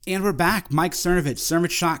And we're back. Mike Cernovich,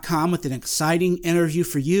 Cernovich.com, with an exciting interview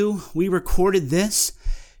for you. We recorded this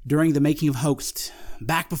during the making of Hoaxed,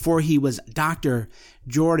 back before he was Dr.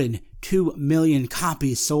 Jordan 2 million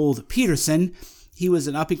copies sold Peterson. He was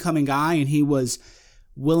an up-and-coming guy, and he was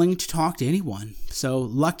willing to talk to anyone. So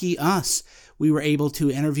lucky us, we were able to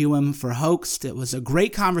interview him for Hoaxed. It was a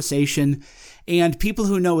great conversation, and people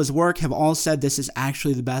who know his work have all said this is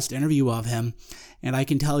actually the best interview of him. And I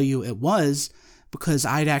can tell you it was, because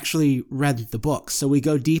I'd actually read the book. So we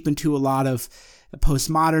go deep into a lot of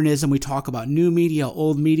postmodernism. We talk about new media,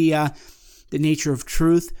 old media, the nature of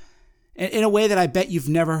truth, in a way that I bet you've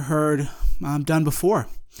never heard done before.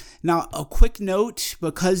 Now, a quick note,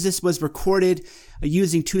 because this was recorded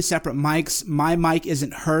using two separate mics, my mic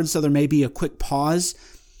isn't heard, so there may be a quick pause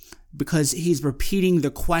because he's repeating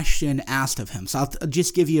the question asked of him. So I'll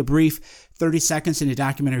just give you a brief 30 seconds into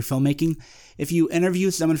documentary filmmaking. If you interview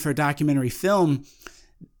someone for a documentary film,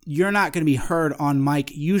 you're not going to be heard on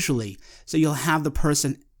mic usually. So you'll have the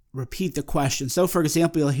person repeat the question. So for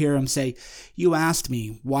example, you'll hear him say, "You asked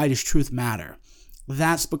me, why does truth matter?"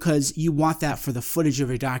 That's because you want that for the footage of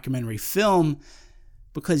a documentary film,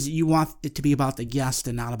 because you want it to be about the guest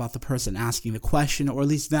and not about the person asking the question, or at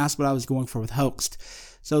least that's what I was going for with Hoaxed.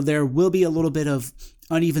 So there will be a little bit of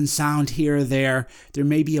uneven sound here or there. There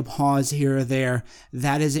may be a pause here or there.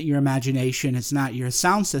 That isn't your imagination. It's not your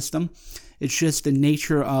sound system. It's just the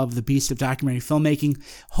nature of the beast of documentary filmmaking.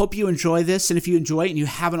 Hope you enjoy this, and if you enjoy it and you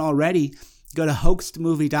haven't already, go to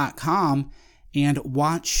hoaxedmovie.com and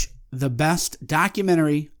watch the best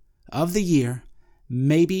documentary of the year,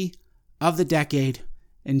 maybe of the decade.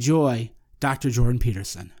 Enjoy Dr. Jordan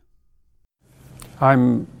Peterson.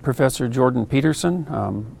 I'm Professor Jordan Peterson.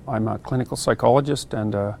 I'm a clinical psychologist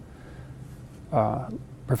and a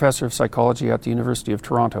professor of psychology at the University of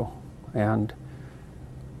Toronto. And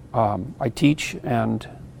I teach, and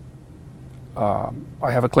I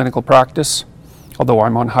have a clinical practice, although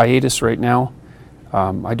I'm on hiatus right now.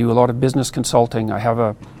 I do a lot of business consulting. I have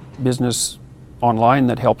a business online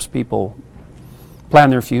that helps people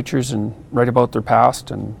plan their futures and write about their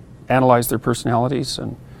past and analyze their personalities.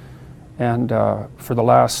 And for the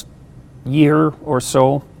last year or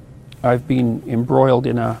so, I've been embroiled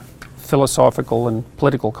in a philosophical and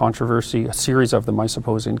political controversy, a series of them, I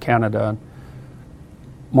suppose, in Canada and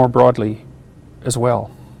more broadly as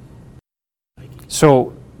well.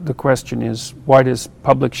 So the question is, why does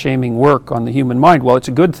public shaming work on the human mind? Well, it's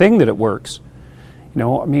a good thing that it works. You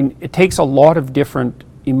know, I mean, it takes a lot of different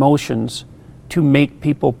emotions to make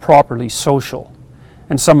people properly social.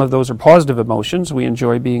 And some of those are positive emotions. We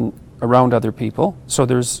enjoy being around other people. So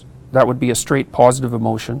that would be a straight positive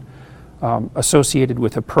emotion associated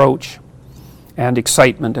with approach and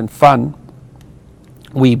excitement and fun.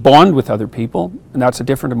 We bond with other people, and that's a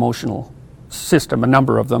different emotional system, a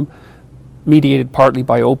number of them, mediated partly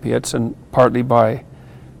by opiates and partly by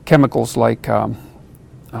chemicals like, now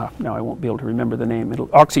I won't be able to remember the name,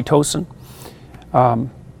 oxytocin.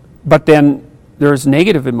 But then there's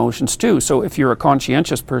negative emotions too. So if you're a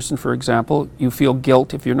conscientious person, for example, you feel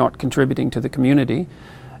guilt if you're not contributing to the community.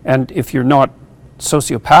 And if you're not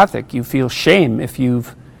sociopathic, you feel shame if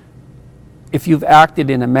you've acted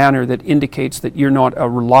in a manner that indicates that you're not a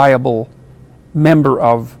reliable member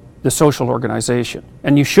of the social organization.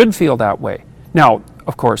 And you should feel that way. Now,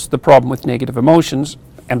 of course, the problem with negative emotions,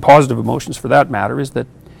 and positive emotions for that matter, is that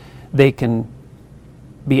they can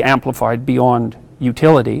be amplified beyond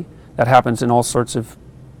utility. That happens in all sorts of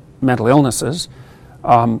mental illnesses,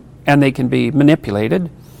 and they can be manipulated.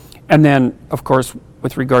 And then, of course,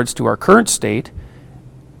 with regards to our current state,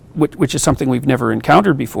 which is something we've never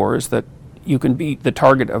encountered before, is that you can be the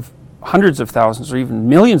target of hundreds of thousands or even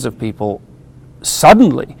millions of people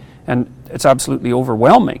suddenly, and it's absolutely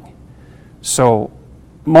overwhelming. So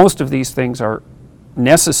most of these things are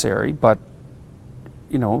necessary, but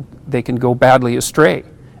you know, they can go badly astray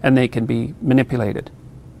and they can be manipulated.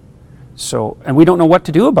 So, and we don't know what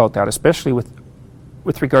to do about that, especially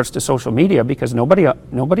with regards to social media, because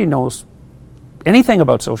nobody knows anything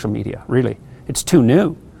about social media, really. It's too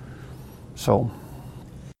new. So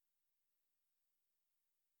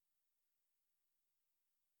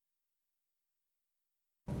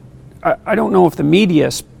I don't know if the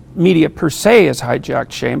media per se has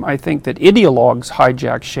hijacked shame. I think that ideologues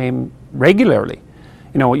hijack shame regularly.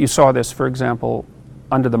 You know, you saw this, for example,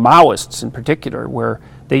 under the Maoists in particular, where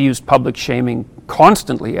they used public shaming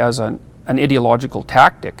constantly as an ideological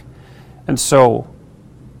tactic. And so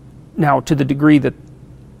now, to the degree that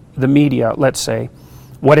the media, let's say,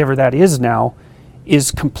 whatever that is now,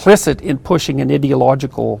 is complicit in pushing an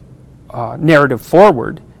ideological narrative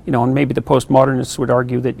forward, you know, and maybe the postmodernists would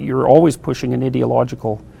argue that you're always pushing an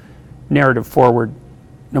ideological narrative forward,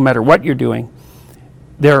 no matter what you're doing,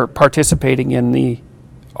 they're participating in the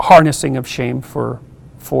harnessing of shame for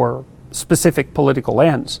specific political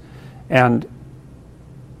ends. And,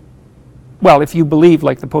 well, if you believe,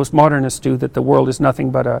 like the postmodernists do, that the world is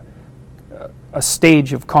nothing but a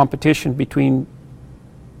stage of competition between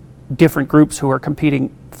different groups who are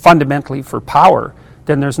competing fundamentally for power,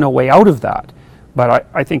 then there's no way out of that. But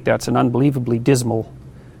I think that's an unbelievably dismal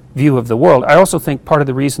view of the world. I also think part of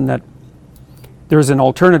the reason that there's an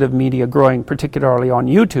alternative media growing, particularly on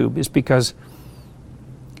YouTube, is because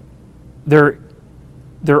there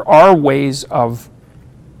are ways of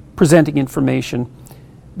presenting information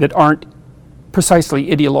that aren't precisely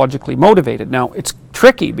ideologically motivated. Now, it's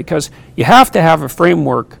tricky because you have to have a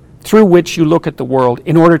framework through which you look at the world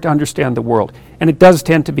in order to understand the world. And it does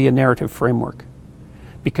tend to be a narrative framework,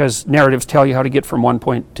 because narratives tell you how to get from one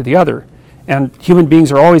point to the other. And human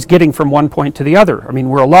beings are always getting from one point to the other. I mean,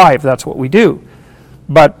 we're alive, that's what we do.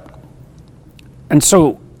 And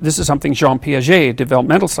so this is something Jean Piaget, a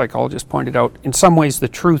developmental psychologist, pointed out. In some ways, the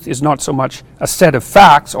truth is not so much a set of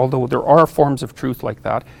facts, although there are forms of truth like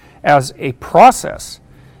that, as a process.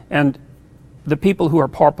 And the people who are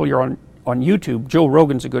popular on YouTube, Joe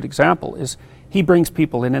Rogan's a good example, is he brings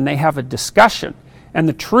people in and they have a discussion. And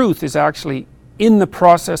the truth is actually in the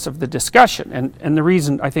process of the discussion. And the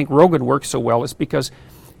reason I think Rogan works so well is because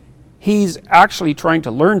he's actually trying to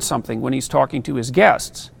learn something when he's talking to his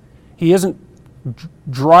guests. He isn't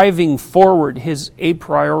driving forward his a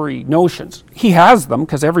priori notions. He has them,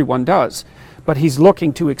 because everyone does, but he's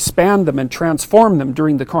looking to expand them and transform them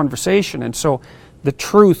during the conversation. And so the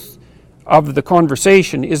truth of the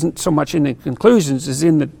conversation isn't so much in the conclusions as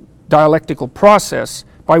in the dialectical process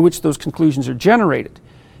by which those conclusions are generated.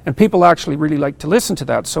 And people actually really like to listen to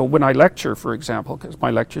that. So when I lecture, for example, because my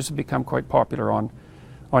lectures have become quite popular on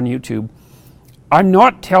YouTube, I'm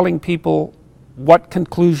not telling people what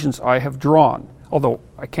conclusions I have drawn, although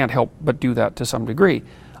I can't help but do that to some degree.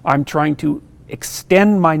 I'm trying to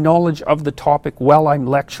extend my knowledge of the topic while I'm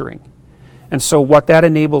lecturing. And so what that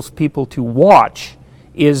enables people to watch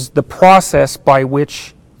is the process by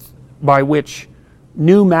which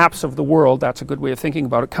new maps of the world, that's a good way of thinking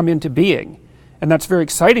about it, come into being. And that's very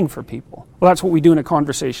exciting for people. Well, that's what we do in a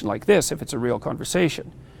conversation like this, if it's a real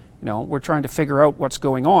conversation. You know, we're trying to figure out what's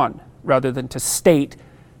going on, rather than to state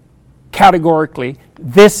categorically,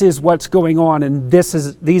 this is what's going on and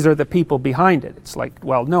these are the people behind it. It's like,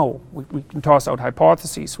 well, no, we can toss out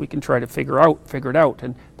hypotheses, we can try to figure it out,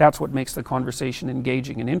 and that's what makes the conversation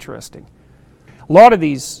engaging and interesting. A lot of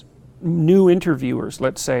these new interviewers,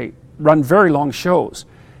 let's say, run very long shows.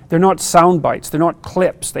 They're not sound bites, they're not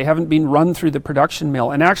clips, they haven't been run through the production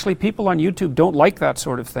mill, and actually people on YouTube don't like that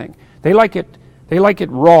sort of thing. They like it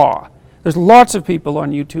raw. There's lots of people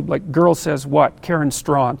on YouTube, like Girl Says What, Karen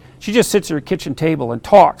Strawn. She just sits at her kitchen table and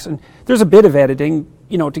talks, and there's a bit of editing,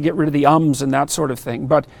 you know, to get rid of the ums and that sort of thing,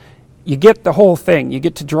 but you get the whole thing. You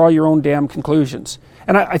get to draw your own damn conclusions.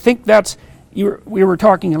 And I think that's, we were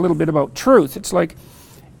talking a little bit about truth. It's like,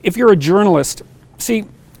 if you're a journalist, see,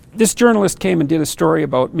 this journalist came and did a story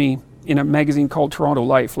about me in a magazine called Toronto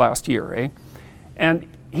Life last year, and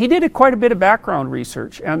he did quite a bit of background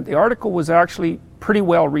research, and the article was actually pretty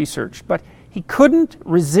well researched, but he couldn't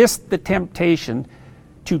resist the temptation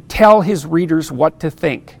to tell his readers what to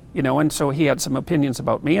think, you know, and so he had some opinions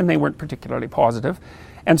about me, and they weren't particularly positive,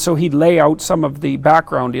 and so he'd lay out some of the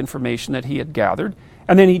background information that he had gathered,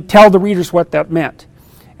 and then he'd tell the readers what that meant.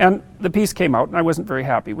 And the piece came out, and I wasn't very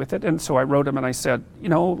happy with it, and so I wrote him and I said, you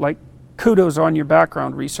know, like, kudos on your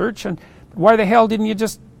background research, and why the hell didn't you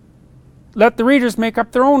just let the readers make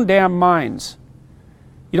up their own damn minds?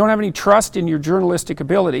 You don't have any trust in your journalistic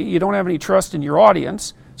ability, you don't have any trust in your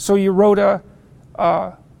audience, so you wrote a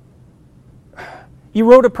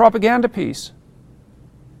propaganda piece.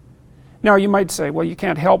 Now you might say, well, you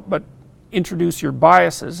can't help but introduce your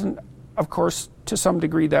biases, and of course to some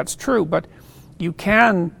degree that's true, but you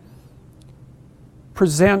can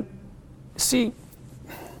present, see,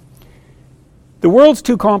 the world's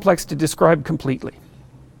too complex to describe completely.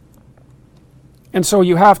 And so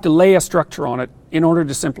you have to lay a structure on it in order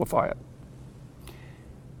to simplify it.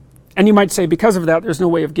 And you might say, because of that, there's no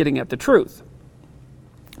way of getting at the truth,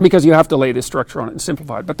 because you have to lay this structure on it and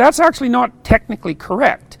simplify it. But that's actually not technically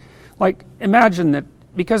correct. Like, imagine that,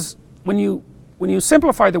 because when you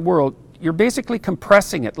simplify the world, you're basically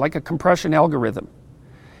compressing it like a compression algorithm.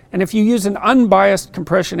 And if you use an unbiased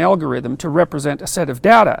compression algorithm to represent a set of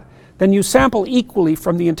data, then you sample equally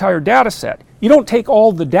from the entire data set. You don't take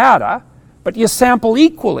all the data, but you sample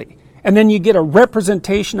equally, and then you get a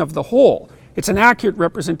representation of the whole. It's an accurate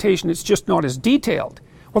representation, it's just not as detailed.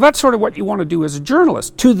 Well, that's sort of what you want to do as a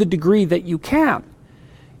journalist, to the degree that you can.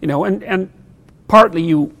 And partly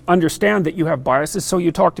you understand that you have biases, so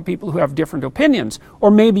you talk to people who have different opinions.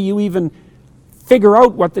 Or maybe you even figure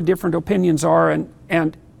out what the different opinions are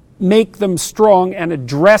and make them strong and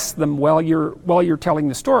address them while you're telling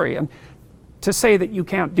the story. And to say that you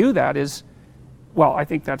can't do that is, well, I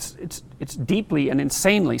think it's deeply and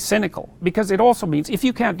insanely cynical, because it also means, if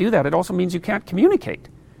you can't do that, it also means you can't communicate.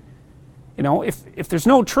 If there's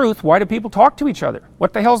no truth, why do people talk to each other?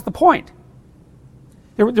 What the hell's the point?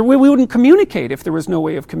 We wouldn't communicate if there was no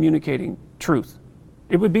way of communicating truth.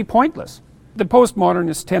 It would be pointless. The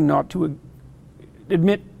postmodernists tend not to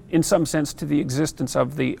admit, in some sense, to the existence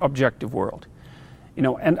of the objective world.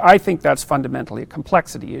 And I think that's fundamentally a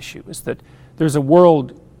complexity issue, is that there's a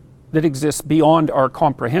world that exists beyond our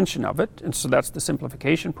comprehension of it, and so that's the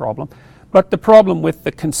simplification problem. But the problem with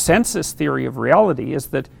the consensus theory of reality is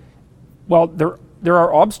that, well, there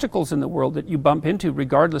are obstacles in the world that you bump into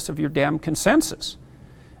regardless of your damn consensus.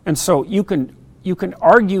 And so you can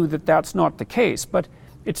argue that that's not the case, but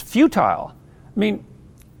it's futile. I mean,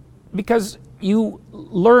 because you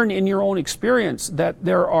learn in your own experience that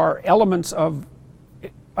there are elements of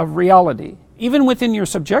reality, even within your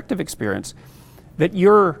subjective experience, that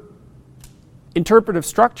your interpretive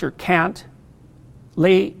structure can't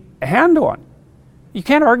lay a hand on. You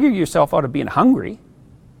can't argue yourself out of being hungry,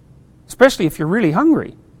 especially if you're really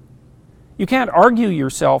hungry. You can't argue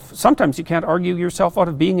yourself, sometimes you can't argue yourself out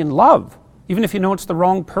of being in love, even if you know it's the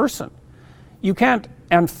wrong person. You can't,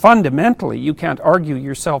 and fundamentally, you can't argue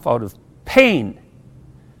yourself out of pain.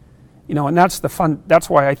 And that's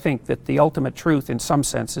why I think that the ultimate truth, in some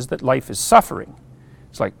sense, is that life is suffering.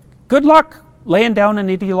 It's like, good luck laying down an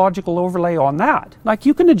ideological overlay on that. Like,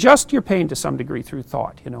 you can adjust your pain to some degree through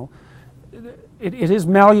thought, It is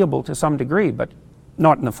malleable to some degree, but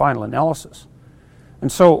not in the final analysis.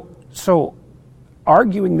 And so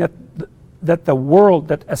arguing that the world,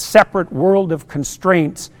 that a separate world of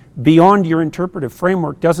constraints beyond your interpretive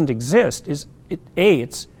framework doesn't exist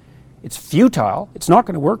it's futile, it's not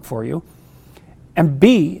going to work for you, and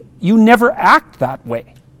B, you never act that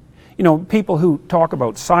way. People who talk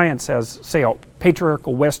about science as, say, a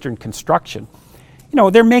patriarchal Western construction,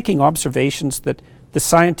 they're making observations that the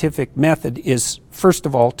scientific method is, first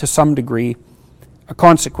of all, to some degree, a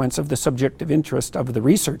consequence of the subjective interest of the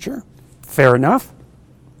researcher. Fair enough.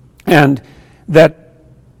 And that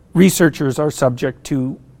researchers are subject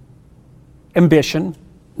to ambition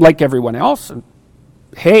like everyone else. And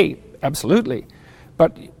hey, absolutely.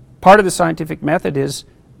 But part of the scientific method is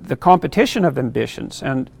the competition of ambitions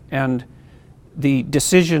and the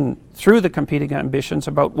decision through the competing ambitions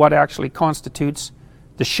about what actually constitutes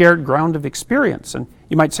the shared ground of experience. And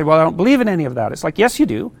you might say, well, I don't believe in any of that. It's like, yes, you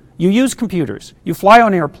do. You use computers. You fly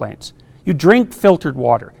on airplanes. You drink filtered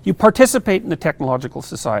water. You participate in the technological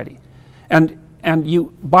society. And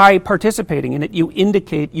you, by participating in it, you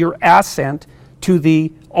indicate your assent to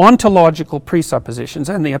the ontological presuppositions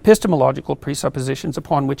and the epistemological presuppositions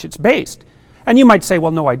upon which it's based. And you might say,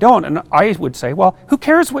 well, no, I don't. And I would say, well, who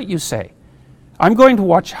cares what you say? I'm going to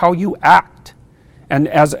watch how you act, and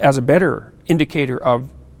as a better indicator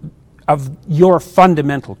of your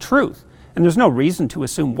fundamental truth. And there's no reason to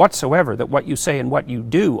assume whatsoever that what you say and what you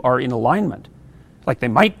do are in alignment. Like, they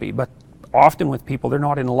might be, but often with people they're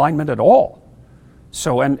not in alignment at all.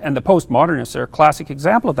 So, and the postmodernists are a classic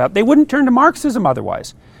example of that. They wouldn't turn to Marxism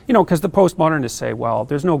otherwise, because the postmodernists say, well,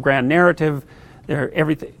 there's no grand narrative,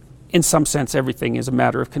 everything, in some sense, everything is a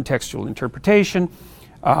matter of contextual interpretation,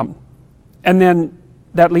 and then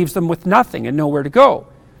that leaves them with nothing and nowhere to go.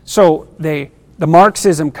 So the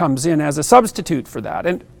Marxism comes in as a substitute for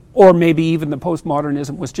that, or maybe even the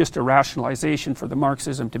postmodernism was just a rationalization for the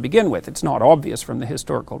Marxism to begin with. It's not obvious from the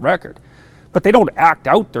historical record. But they don't act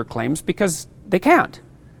out their claims because they can't.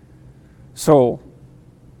 So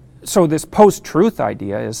this post-truth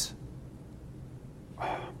idea is,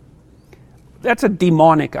 that's a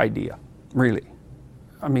demonic idea, really.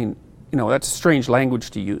 I mean, that's strange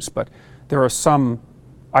language to use, but there are some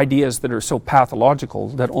ideas that are so pathological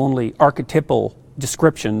that only archetypal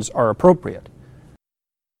descriptions are appropriate.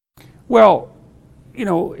 Well,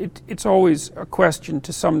 it's always a question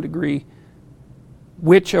to some degree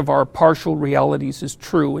which of our partial realities is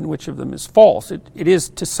true and which of them is false. It is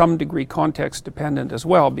to some degree context dependent as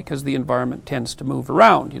well, because the environment tends to move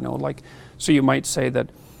around, so you might say that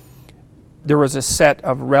there was a set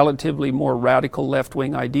of relatively more radical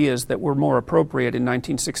left-wing ideas that were more appropriate in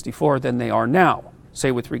 1964 than they are now,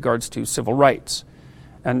 say with regards to civil rights.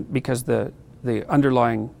 And because the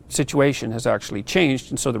underlying situation has actually changed,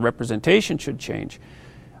 and so the representation should change.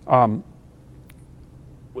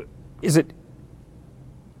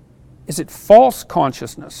 Is it false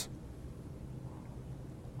consciousness?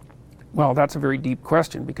 Well, that's a very deep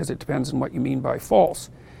question because it depends on what you mean by false.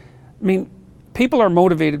 I mean, people are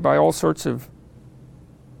motivated by all sorts of...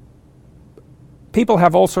 People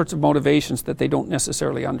have all sorts of motivations that they don't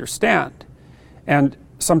necessarily understand. And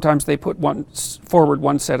sometimes they put forward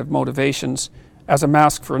one set of motivations as a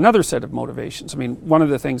mask for another set of motivations. I mean, one of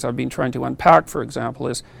the things I've been trying to unpack, for example,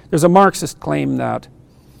 is there's a Marxist claim that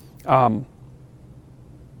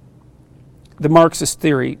the Marxist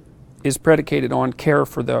theory is predicated on care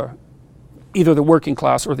for either the working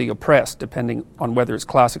class or the oppressed, depending on whether it's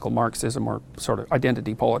classical Marxism or sort of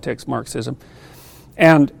identity politics Marxism.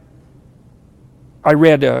 And I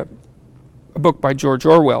read a book by George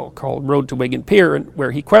Orwell called Road to Wigan Pier,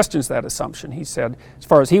 where he questions that assumption. He said, as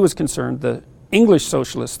far as he was concerned, the English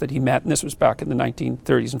socialists that he met, and this was back in the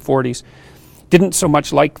 1930s and 40s, didn't so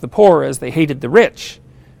much like the poor as they hated the rich.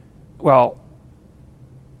 Well,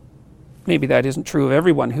 maybe that isn't true of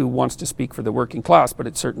everyone who wants to speak for the working class, but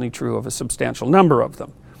it's certainly true of a substantial number of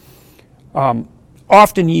them.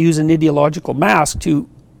 Often you use an ideological mask to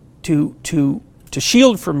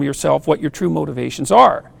shield from yourself what your true motivations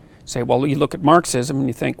are. Say, well, you look at Marxism and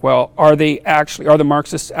you think, well, are the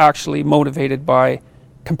Marxists actually motivated by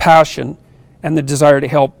compassion and the desire to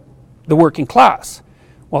help the working class?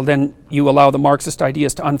 Well, then you allow the Marxist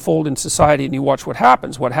ideas to unfold in society and you watch what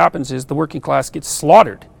happens. What happens is the working class gets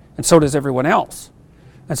slaughtered, and so does everyone else.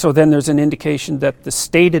 And so then there's an indication that the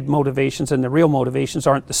stated motivations and the real motivations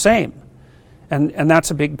aren't the same. And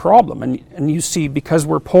that's a big problem. And you see, because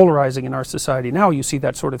we're polarizing in our society now, you see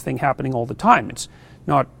that sort of thing happening all the time. It's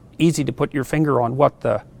not easy to put your finger on what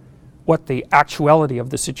the actuality of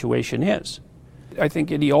the situation is. I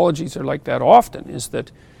think ideologies are like that often, is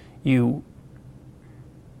that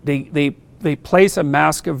they place a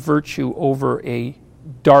mask of virtue over a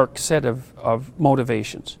dark set of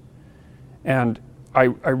motivations. And I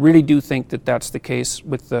really do think that that's the case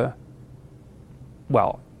with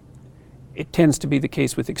it tends to be the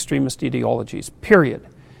case with extremist ideologies, period.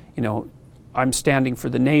 You know, I'm standing for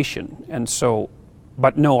the nation, and so,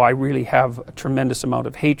 but no, I really have a tremendous amount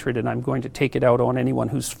of hatred and I'm going to take it out on anyone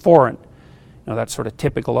who's foreign. You know, that's sort of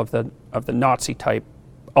typical of the Nazi type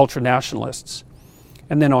ultranationalists.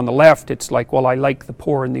 And then on the left, it's like, well, I like the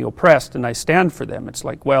poor and the oppressed and I stand for them. It's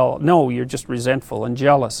like, well, no, you're just resentful and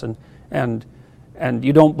jealous and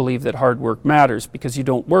you don't believe that hard work matters because you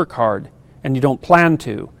don't work hard and you don't plan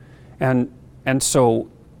to. And so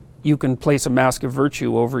you can place a mask of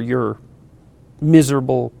virtue over your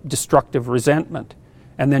miserable, destructive resentment,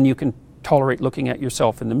 and then you can tolerate looking at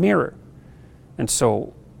yourself in the mirror. And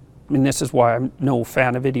so, I mean, this is why I'm no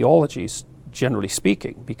fan of ideologies, generally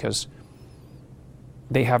speaking, because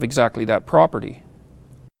they have exactly that property.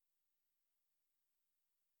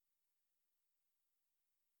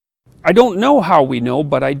 I don't know how we know,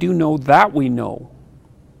 but I do know that we know.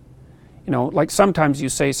 You know, like sometimes you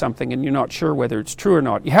say something and you're not sure whether it's true or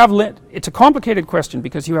not. It's a complicated question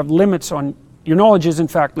because you have limits on, your knowledge is in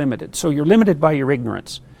fact limited. So you're limited by your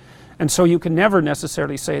ignorance. And so you can never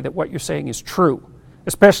necessarily say that what you're saying is true,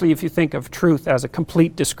 especially if you think of truth as a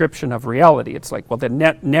complete description of reality. It's like, well, then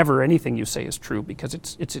never anything you say is true because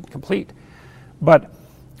it's incomplete. But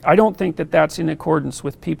I don't think that that's in accordance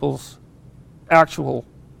with people's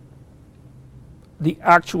the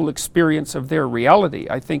actual experience of their reality.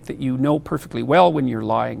 I think that you know perfectly well when you're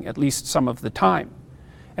lying, at least some of the time.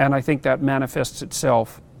 And I think that manifests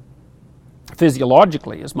itself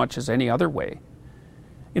physiologically as much as any other way.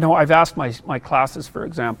 You know, I've asked my classes, for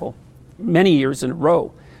example, many years in a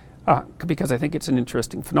row, because I think it's an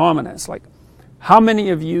interesting phenomenon. It's like, how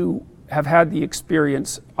many of you have had the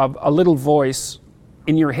experience of a little voice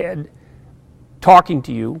in your head talking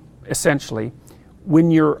to you, essentially,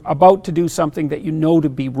 when you're about to do something that you know to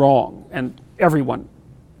be wrong, and everyone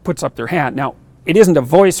puts up their hand. Now, it isn't a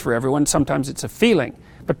voice for everyone, sometimes it's a feeling,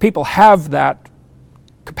 but people have that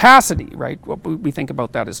capacity, right? What we think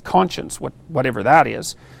about that as conscience, whatever that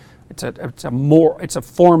is. It's a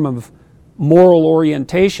form of moral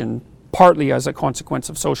orientation, partly as a consequence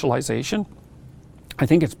of socialization. I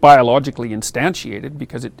think it's biologically instantiated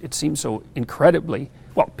because it seems so incredibly,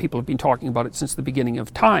 well, people have been talking about it since the beginning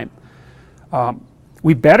of time.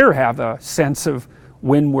 We better have a sense of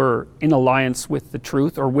when we're in alliance with the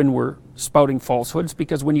truth or when we're spouting falsehoods,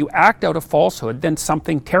 because when you act out a falsehood, then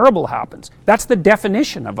something terrible happens. That's the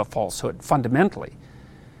definition of a falsehood, fundamentally.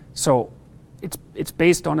 So it's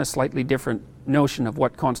based on a slightly different notion of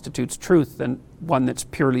what constitutes truth than one that's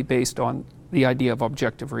purely based on the idea of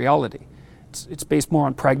objective reality. It's based more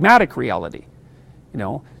on pragmatic reality, you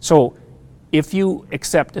know. So if you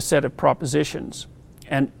accept a set of propositions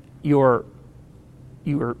and you're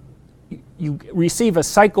you receive a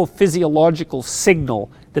psychophysiological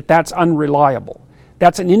signal that that's unreliable.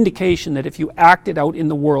 That's an indication that if you act it out in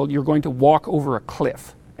the world, you're going to walk over a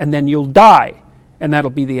cliff, and then you'll die, and that'll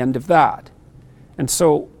be the end of that. And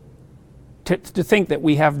so to think that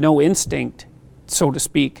we have no instinct, so to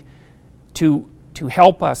speak, to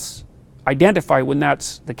help us identify when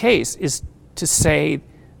that's the case is to say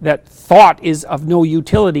that thought is of no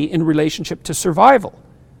utility in relationship to survival.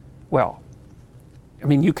 Well, I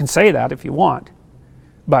mean, you can say that if you want,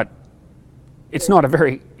 but it's not a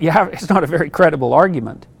very credible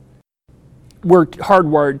argument. We're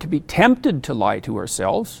hardwired to be tempted to lie to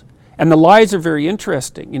ourselves, and the lies are very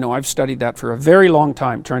interesting. You know, I've studied that for a very long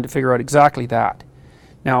time, trying to figure out exactly that.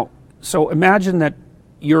 Now, so imagine that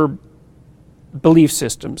your belief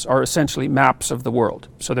systems are essentially maps of the world.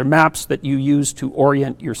 So they're maps that you use to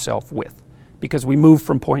orient yourself with, because we move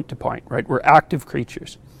from point to point, right? We're active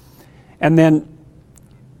creatures. And then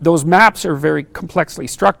those maps are very complexly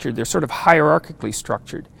structured. They're sort of hierarchically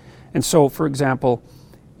structured. And so, for example,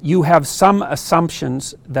 you have some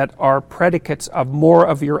assumptions that are predicates of more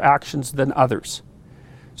of your actions than others.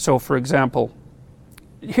 So, for example,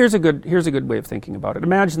 here's a good way of thinking about it.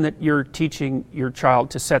 Imagine that you're teaching your child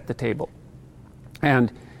to set the table,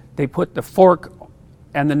 and they put the fork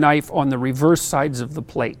and the knife on the reverse sides of the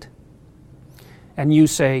plate. And you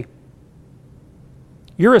say,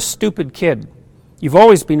 "You're a stupid kid. You've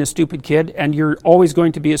always been a stupid kid, and you're always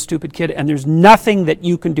going to be a stupid kid, and there's nothing that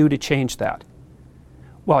you can do to change that."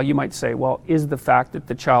 Well, you might say, well, is the fact that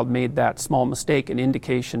the child made that small mistake an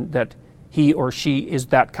indication that he or she is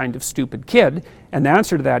that kind of stupid kid? And the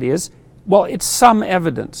answer to that is, well, it's some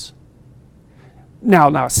evidence.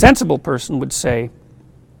 Now a sensible person would say,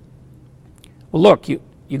 well, look, you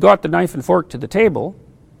got the knife and fork to the table,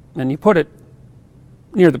 and you put it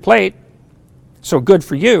near the plate, so good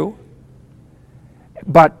for you.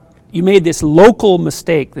 But you made this local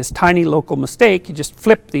mistake, this tiny local mistake. You just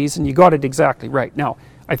flipped these and you got it exactly right. Now,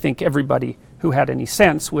 I think everybody who had any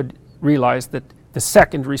sense would realize that the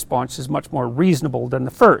second response is much more reasonable than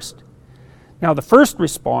the first. Now, the first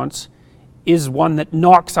response is one that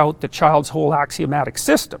knocks out the child's whole axiomatic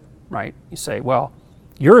system, right? You say, well,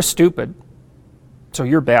 you're stupid, so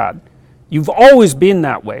you're bad. You've always been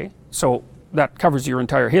that way, so that covers your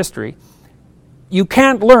entire history. You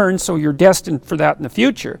can't learn, so you're destined for that in the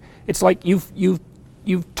future. It's like you've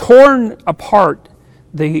torn apart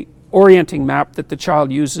the orienting map that the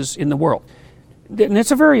child uses in the world. And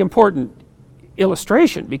it's a very important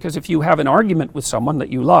illustration, because if you have an argument with someone that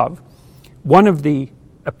you love, one of the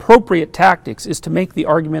appropriate tactics is to make the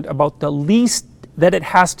argument about the least that it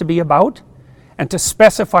has to be about, and to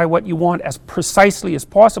specify what you want as precisely as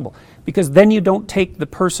possible, because then you don't take the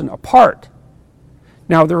person apart.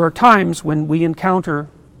 Now, there are times when we encounter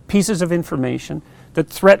pieces of information that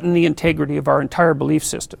threaten the integrity of our entire belief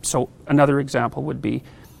system. So another example would be,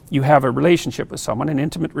 you have a relationship with someone, an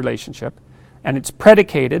intimate relationship, and it's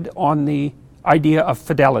predicated on the idea of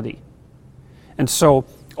fidelity. And so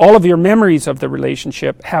all of your memories of the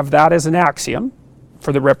relationship have that as an axiom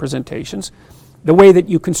for the representations. The way that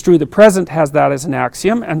you construe the present has that as an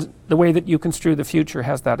axiom, and the way that you construe the future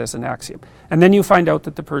has that as an axiom. And then you find out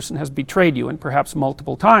that the person has betrayed you, and perhaps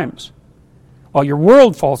multiple times. Well, your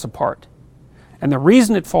world falls apart. And the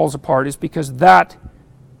reason it falls apart is because that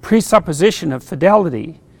presupposition of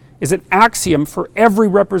fidelity is an axiom for every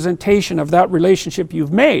representation of that relationship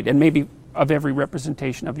you've made, and maybe of every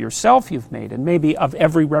representation of yourself you've made, and maybe of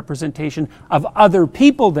every representation of other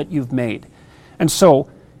people that you've made. And so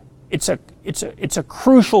it's a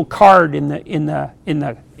crucial card in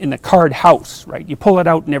the card house, right? You pull it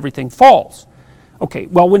out and everything falls. Okay,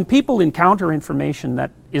 well, when people encounter information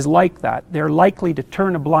that is like that, they're likely to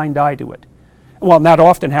turn a blind eye to it. Well, and that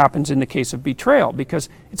often happens in the case of betrayal, because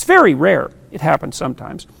it's very rare. It happens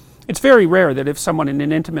sometimes. It's very rare that if someone in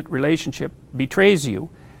an intimate relationship betrays you,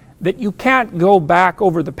 that you can't go back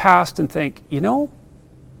over the past and think, you know,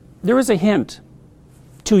 there was a hint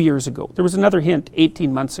 2 years ago. There was another hint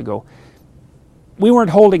 18 months ago. We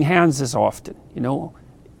weren't holding hands as often, you know.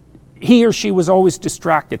 He or she was always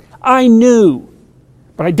distracted. I knew,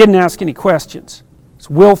 but I didn't ask any questions. It's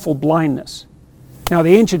willful blindness. Now,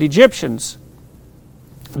 the ancient Egyptians,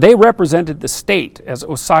 they represented the state as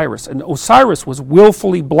Osiris, and Osiris was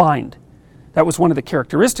willfully blind. That was one of the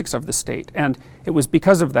characteristics of the state, and it was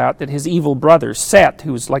because of that that his evil brother, Set,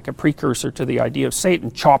 who was like a precursor to the idea of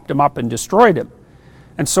Satan, chopped him up and destroyed him.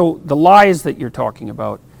 And so the lies that you're talking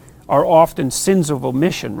about are often sins of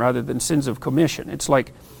omission rather than sins of commission. It's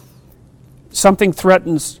like something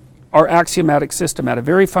threatens our axiomatic system at a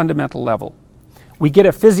very fundamental level. We get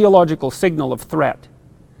a physiological signal of threat.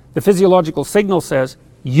 The physiological signal says,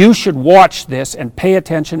 You should watch this and pay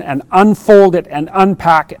attention and unfold it and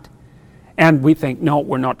unpack it. And we think, no,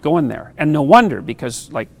 we're not going there. And no wonder,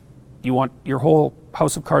 because like, you want your whole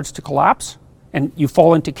house of cards to collapse and you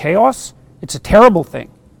fall into chaos? It's a terrible thing.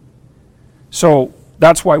 So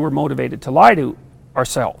that's why we're motivated to lie to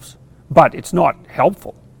ourselves. But it's not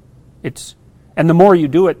helpful. And the more you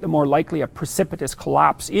do it, the more likely a precipitous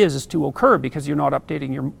collapse is to occur, because you're not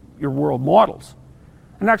updating your world models.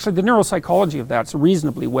 And actually the neuropsychology of that's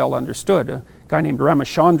reasonably well understood. A guy named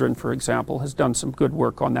Ramachandran, for example, has done some good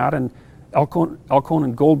work on that, and Alcone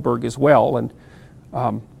and Goldberg as well. And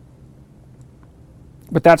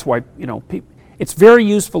but that's why, it's very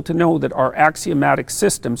useful to know that our axiomatic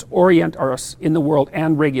systems orient us in the world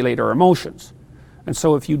and regulate our emotions. And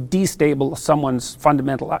so if you destabilize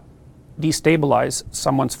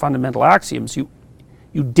someone's fundamental axioms, you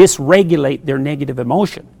dysregulate their negative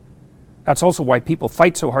emotion. That's also why people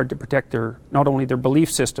fight so hard to protect not only their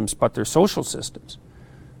belief systems, but their social systems.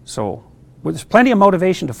 So there's plenty of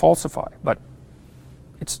motivation to falsify, but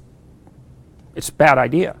it's a bad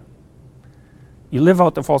idea. You live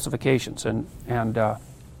out the falsifications, and the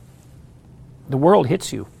world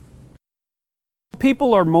hits you.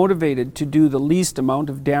 People are motivated to do the least amount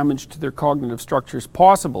of damage to their cognitive structures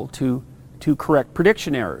possible to correct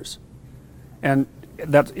prediction errors. And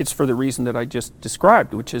it's for the reason that I just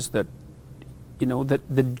described, which is that, that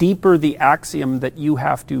the deeper the axiom that you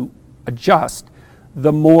have to adjust,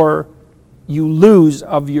 the more you lose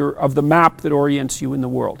of the map that orients you in the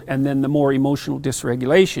world, and then the more emotional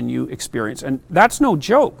dysregulation you experience. And that's no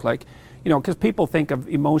joke, because people think of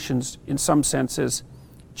emotions in some sense as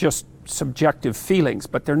just subjective feelings,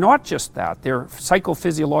 but they're not just that. They're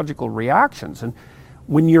psychophysiological reactions. And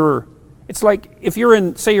it's like if you're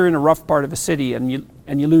in a rough part of a city and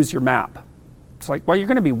you lose your map. It's like, well, you're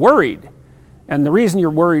going to be worried. And the reason you're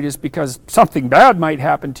worried is because something bad might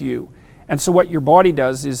happen to you. And so what your body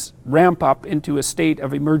does is ramp up into a state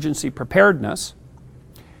of emergency preparedness.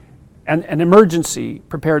 And an emergency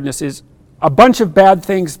preparedness is a bunch of bad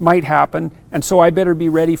things might happen, and so I better be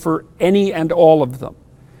ready for any and all of them.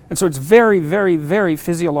 And so it's very, very, very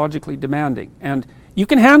physiologically demanding. And you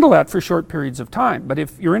can handle that for short periods of time, but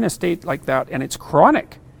if you're in a state like that and it's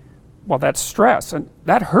chronic, well, that's stress, and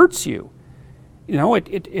that hurts you.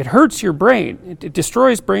 It hurts your brain. It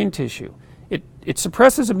destroys brain tissue. It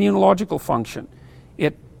suppresses immunological function.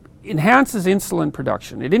 It enhances insulin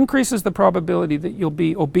production. It increases the probability that you'll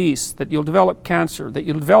be obese, that you'll develop cancer, that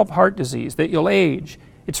you'll develop heart disease, that you'll age.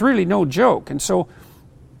 It's really no joke. And so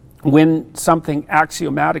when something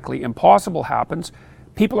axiomatically impossible happens,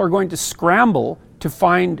 people are going to scramble to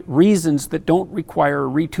find reasons that don't require a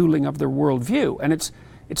retooling of their worldview. And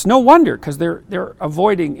it's no wonder, because they're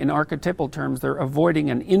avoiding, in archetypal terms, they're avoiding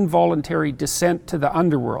an involuntary descent to the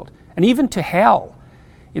underworld. And even to hell.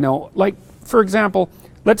 Like, for example,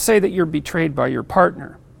 let's say that you're betrayed by your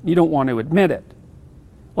partner. You don't want to admit it.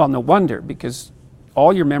 Well, no wonder, because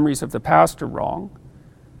all your memories of the past are wrong.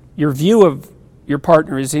 Your view of your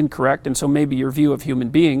partner is incorrect, and so maybe your view of human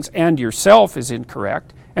beings and yourself is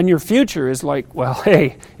incorrect. And your future is like, well,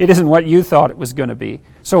 hey, it isn't what you thought it was going to be.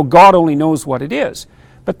 So God only knows what it is.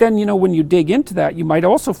 But then, when you dig into that, you might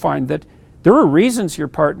also find that there are reasons your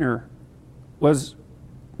partner was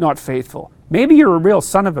not faithful. Maybe you're a real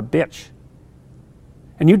son of a bitch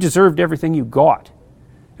and you deserved everything you got.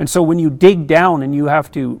 And so when you dig down and you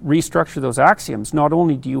have to restructure those axioms, not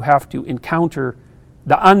only do you have to encounter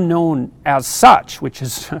the unknown as such, which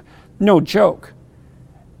is no joke,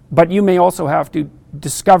 but you may also have to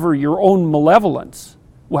discover your own malevolence.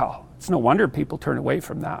 Well, it's no wonder people turn away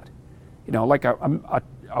from that. Like a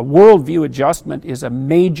worldview adjustment is a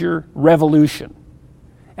major revolution,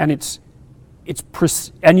 and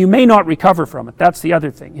and you may not recover from it. That's the other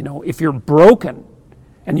thing. If you're broken,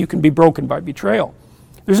 and you can be broken by betrayal,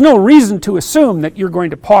 there's no reason to assume that you're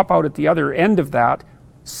going to pop out at the other end of that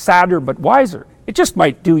sadder but wiser. It just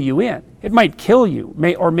might do you in. It might kill you,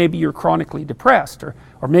 or maybe you're chronically depressed, or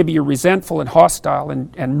maybe you're resentful and hostile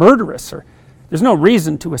and murderous. Or there's no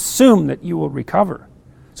reason to assume that you will recover.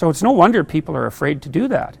 So it's no wonder people are afraid to do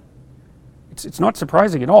that. It's not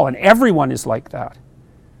surprising at all, and everyone is like that.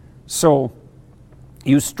 So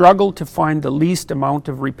you struggle to find the least amount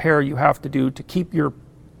of repair you have to do to keep your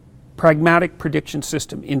pragmatic prediction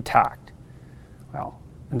system intact. Well,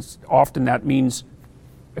 and often that means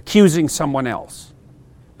accusing someone else,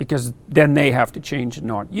 because then they have to change and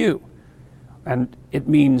not you. And it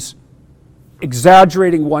means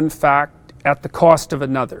exaggerating one fact at the cost of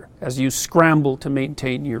another as you scramble to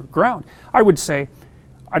maintain your ground. I would say,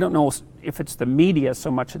 I don't know if it's the media so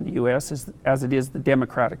much in the US as it is the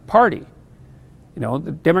Democratic Party. You know,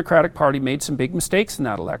 the Democratic Party made some big mistakes in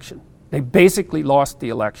that election. They basically lost the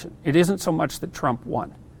election. It isn't so much that Trump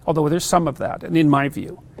won, although there's some of that, and in my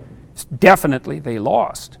view, definitely they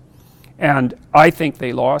lost. And I think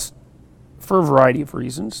they lost for a variety of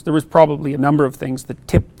reasons. There was probably a number of things that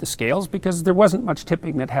tipped the scales because there wasn't much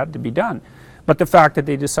tipping that had to be done. But the fact that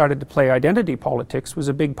they decided to play identity politics was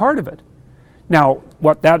a big part of it. Now,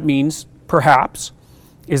 what that means, perhaps,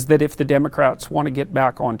 is that if the Democrats want to get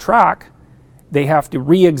back on track, they have to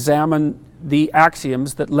re-examine the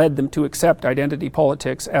axioms that led them to accept identity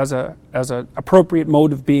politics as an appropriate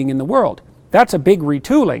mode of being in the world. That's a big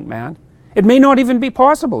retooling, man. It may not even be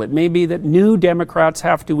possible. It may be that new Democrats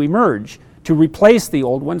have to emerge to replace the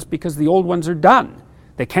old ones because the old ones are done.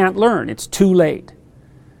 They can't learn. It's too late.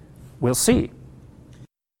 We'll see.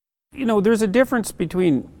 You know, there's a difference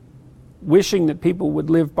between wishing that people would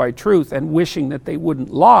live by truth and wishing that they wouldn't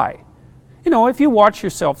lie. You know, if you watch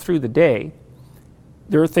yourself through the day,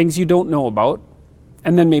 there are things you don't know about,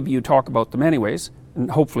 and then maybe you talk about them anyways,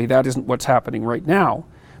 and hopefully that isn't what's happening right now.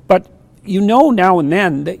 But you know now and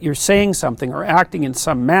then that you're saying something or acting in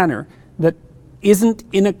some manner that isn't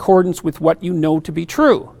in accordance with what you know to be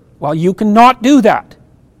true. Well, you cannot do that.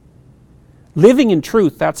 Living in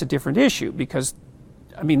truth, that's a different issue because,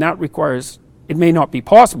 I mean, that requires, it may not be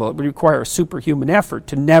possible, it would require a superhuman effort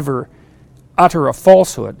to never utter a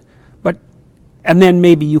falsehood. And then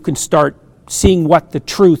maybe you can start seeing what the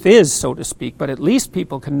truth is, so to speak, but at least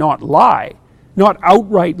people cannot lie, not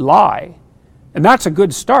outright lie. And that's a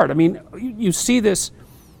good start. I mean, you see this,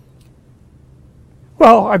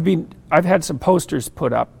 well, I've had some posters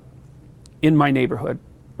put up in my neighborhood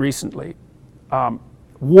recently,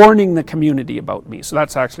 warning the community about me. So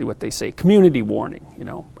that's actually what they say, community warning, you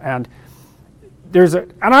know. And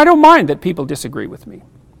and I don't mind that people disagree with me.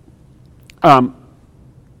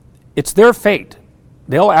 It's their fate.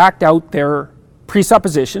 They'll act out their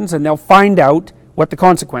presuppositions and they'll find out what the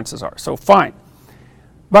consequences are. So fine.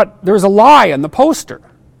 But there's a lie in the poster,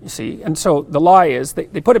 you see. And so the lie is they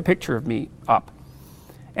put a picture of me up.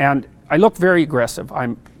 And I look very aggressive.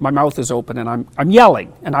 My mouth is open and I'm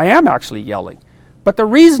yelling. And I am actually yelling. But the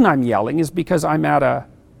reason I'm yelling is because I'm at a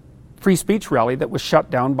free speech rally that was shut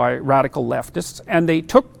down by radical leftists, and they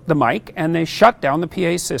took the mic and they shut down the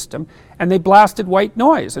PA system and they blasted white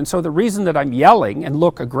noise. And so the reason that I'm yelling and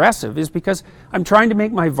look aggressive is because I'm trying to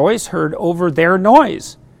make my voice heard over their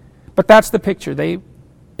noise. But that's the picture they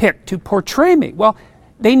picked to portray me. Well,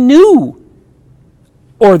 they knew,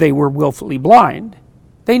 or they were willfully blind,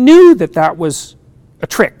 they knew that that was a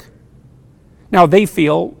trick. Now they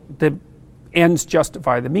feel the ends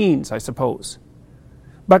justify the means, I suppose.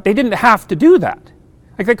 But they didn't have to do that.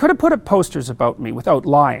 Like, they could have put up posters about me without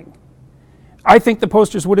lying. I think the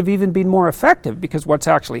posters would have even been more effective because what's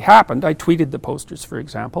actually happened, I tweeted the posters, for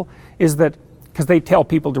example, is that because they tell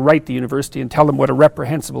people to write the university and tell them what a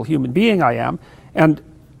reprehensible human being I am. And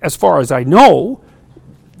as far as I know,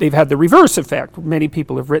 they've had the reverse effect. Many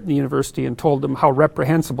people have written the university and told them how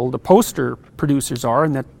reprehensible the poster producers are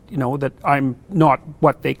and that, you know, that I'm not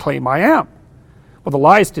what they claim I am. Well, the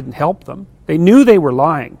lies didn't help them. They knew they were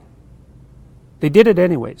lying. They did it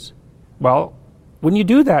anyways. Well, when you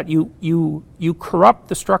do that, you corrupt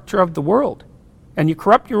the structure of the world and you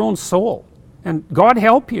corrupt your own soul. And God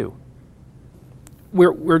help you.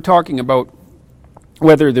 We're talking about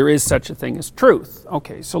whether there is such a thing as truth.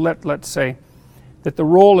 Okay, so let's say that the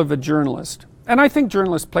role of a journalist, and I think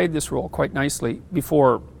journalists played this role quite nicely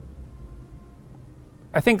before,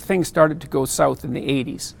 I think things started to go south in the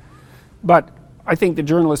 80s. But I think the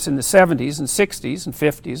journalists in the 70s and 60s and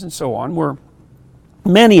 50s and so on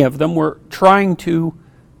many of them were trying to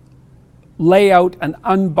lay out an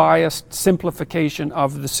unbiased simplification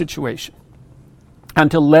of the situation and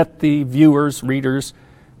to let the viewers, readers,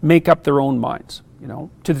 make up their own minds, you know,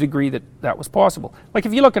 to the degree that that was possible. Like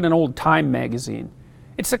if you look at an old Time magazine,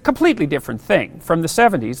 it's a completely different thing. From the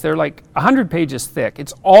 70s, they're like 100 pages thick.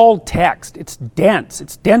 It's all text. It's dense.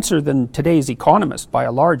 It's denser than today's Economist by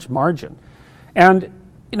a large margin. And,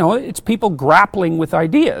 you know, it's people grappling with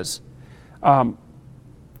ideas.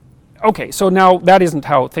 Okay, so now that isn't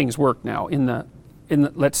how things work now in the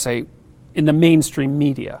let's say, in the mainstream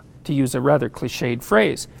media, to use a rather cliched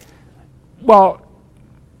phrase. Well,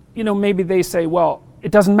 you know, maybe they say, well,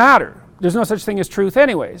 it doesn't matter. There's no such thing as truth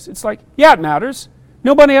anyways. It's like, yeah, it matters.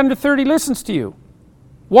 Nobody under 30 listens to you.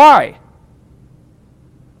 Why?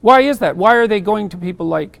 Why is that? Why are they going to people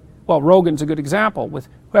like, well, Rogan's a good example, who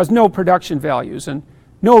has no production values and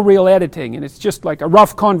no real editing, and it's just like a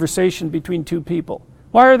rough conversation between two people.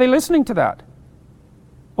 Why are they listening to that?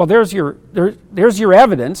 Well, there's your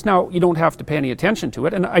evidence. Now, you don't have to pay any attention to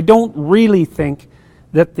it, and I don't really think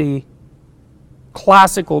that the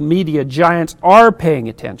classical media giants are paying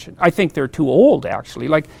attention. I think they're too old, actually.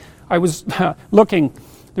 Like, I was looking,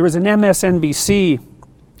 there was an MSNBC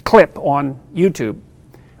clip on YouTube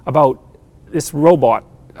about this robot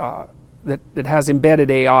that has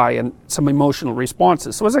embedded AI and some emotional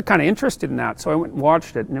responses. So I was kind of interested in that, so I went and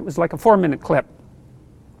watched it, and it was like a 4-minute clip.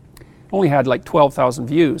 It only had like 12,000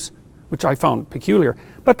 views, which I found peculiar.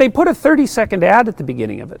 But they put a 30-second ad at the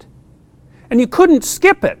beginning of it, and you couldn't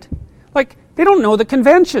skip it. Like, they don't know the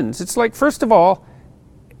conventions. It's like, first of all,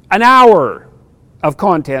 an hour of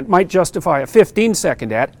content might justify a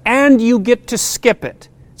 15-second ad, and you get to skip it.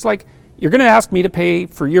 It's like, you're going to ask me to pay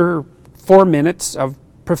for your 4 minutes of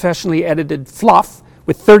professionally edited fluff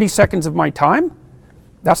with 30 seconds of my time?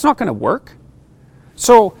 That's not going to work.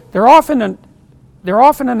 So they're off in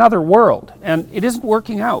another world, and it isn't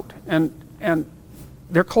working out, and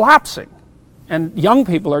they're collapsing. And young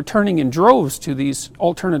people are turning in droves to these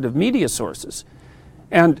alternative media sources.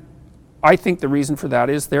 And I think the reason for that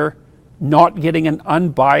is they're not getting an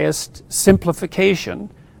unbiased simplification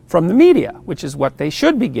from the media, which is what they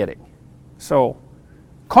should be getting. So,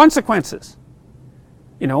 consequences.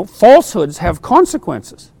 You know, falsehoods have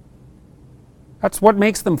consequences. That's what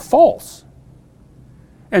makes them false.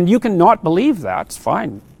 And you can not believe that, it's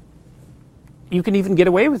fine. You can even get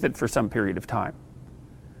away with it for some period of time.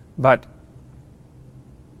 But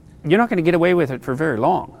you're not going to get away with it for very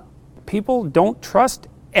long. People don't trust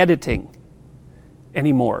editing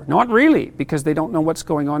anymore. Not really, because they don't know what's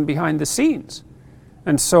going on behind the scenes.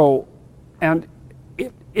 And so,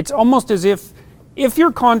 it's almost as if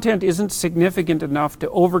your content isn't significant enough to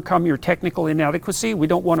overcome your technical inadequacy, we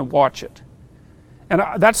don't want to watch it. And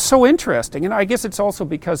that's so interesting. And I guess it's also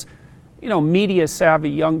because, you know, media savvy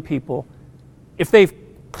young people, if they've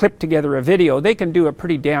clipped together a video, they can do a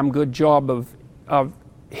pretty damn good job of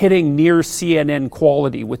hitting near CNN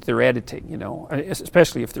quality with their editing, you know,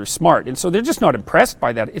 especially if they're smart. And so they're just not impressed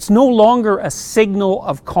by that. It's no longer a signal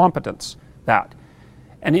of competence, that.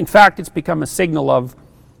 And in fact, it's become a signal of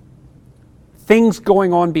things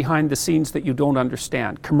going on behind the scenes that you don't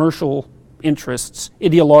understand. Commercial interests,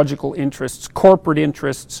 ideological interests, corporate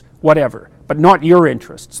interests, whatever. But not your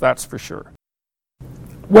interests, that's for sure.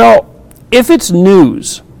 Well, if it's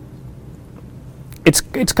news, it's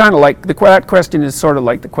kind of like, that question is sort of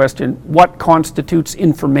like the question, what constitutes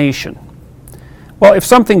information? Well, if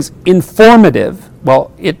something's informative,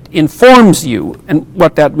 well, it informs you, and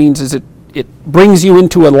what that means is it brings you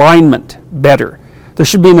into alignment better. There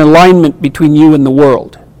should be an alignment between you and the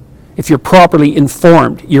world. If you're properly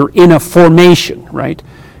informed, you're in a formation, right?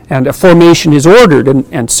 And a formation is ordered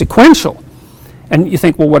and sequential. And you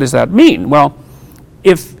think, well, what does that mean? Well,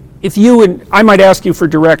 if you and I might ask you for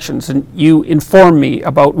directions, and you inform me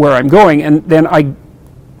about where I'm going, and then I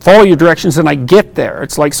follow your directions and I get there.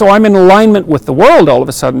 It's like, so I'm in alignment with the world all of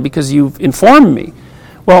a sudden because you've informed me.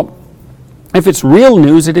 Well, if it's real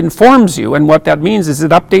news, it informs you, and what that means is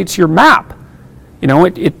it updates your map. You know,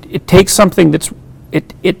 it takes something that's,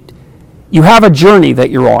 you have a journey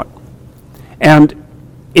that you're on, and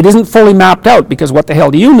it isn't fully mapped out because what the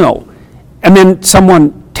hell do you know? And then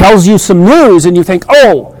someone tells you some news and you think,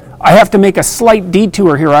 oh, I have to make a slight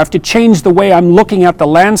detour here. I have to change the way I'm looking at the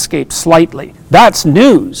landscape slightly. That's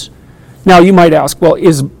news. Now you might ask, well,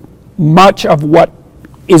 is much of what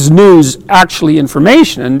is news actually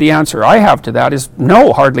information? And the answer I have to that is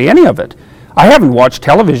no, hardly any of it. I haven't watched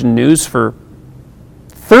television news for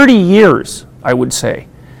 30 years, I would say,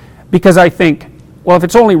 because I think, well, if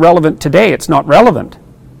it's only relevant today, it's not relevant.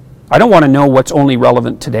 I don't want to know what's only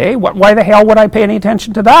relevant today. Why the hell would I pay any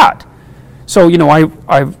attention to that? So, you know,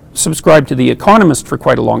 I've subscribed to The Economist for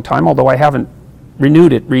quite a long time, although I haven't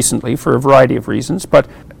renewed it recently for a variety of reasons, but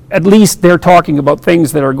at least they're talking about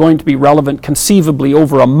things that are going to be relevant conceivably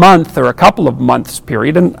over a month or a couple of months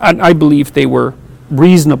period, and I believe they were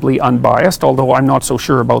reasonably unbiased, although I'm not so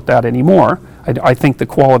sure about that anymore. I think the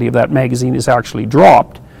quality of that magazine has actually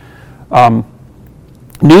dropped.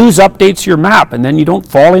 News updates your map, and then you don't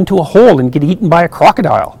fall into a hole and get eaten by a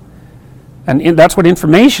crocodile. And that's what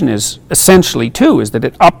information is essentially too, is that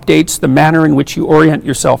it updates the manner in which you orient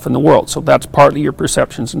yourself in the world. So that's partly your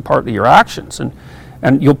perceptions and partly your actions.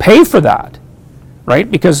 And you'll pay for that, right?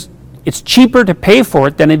 Because it's cheaper to pay for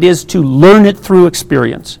it than it is to learn it through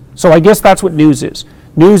experience. So I guess that's what news is.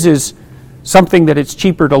 News is something that it's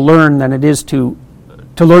cheaper to learn than it is to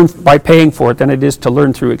learn by paying for it than it is to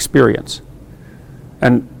learn through experience.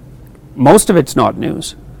 And most of it's not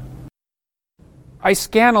news. I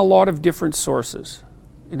scan a lot of different sources.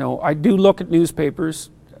 You know, I do look at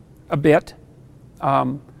newspapers a bit.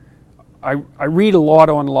 I read a lot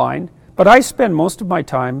online, but I spend most of my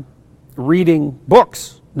time reading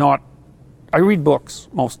books, not I read books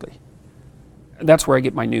mostly. That's where I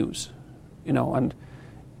get my news, and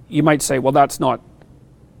you might say, well, that's not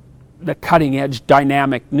the cutting edge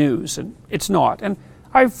dynamic news, and it's not. And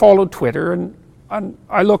I follow Twitter and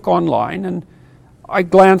I look online and I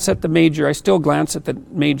still glance at the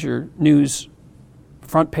major news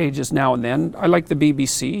front pages now and then. I like the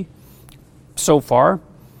BBC so far.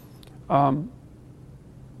 But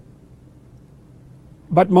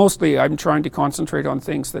mostly I'm trying to concentrate on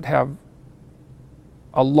things that have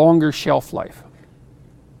a longer shelf life.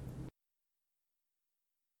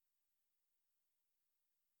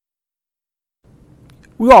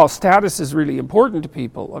 Well, status is really important to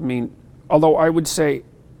people. I mean, although I would say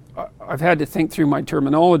I've had to think through my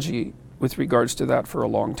terminology with regards to that for a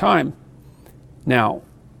long time. Now,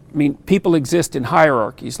 I mean, people exist in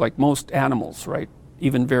hierarchies like most animals, right?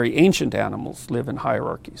 Even very ancient animals live in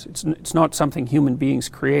hierarchies. It's not something human beings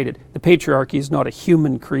created. The patriarchy is not a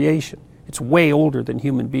human creation. It's way older than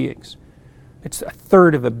human beings. It's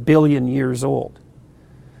 1/3 of a billion years old.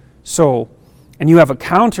 So, and you have a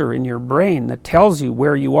counter in your brain that tells you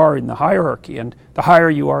where you are in the hierarchy. And the higher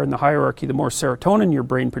you are in the hierarchy, the more serotonin your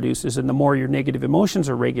brain produces and the more your negative emotions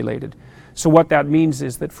are regulated. So what that means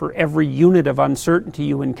is that for every unit of uncertainty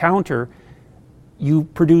you encounter, you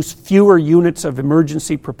produce fewer units of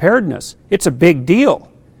emergency preparedness. It's a big deal,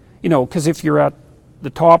 because if you're at the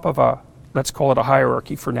top of let's call it a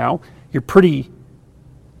hierarchy for now, you're pretty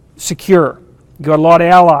secure. You got a lot of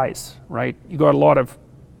allies, right? You got a lot of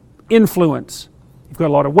influence. You've got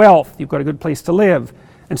a lot of wealth. You've got a good place to live.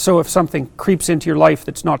 And so if something creeps into your life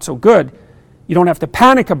that's not so good, you don't have to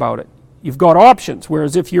panic about it. You've got options.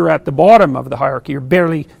 Whereas if you're at the bottom of the hierarchy, you're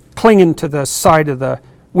barely clinging to the side of the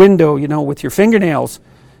window, with your fingernails,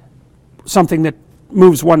 something that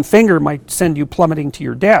moves one finger might send you plummeting to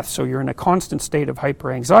your death. So you're in a constant state of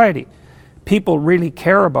hyperanxiety. People really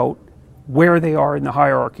care about where they are in the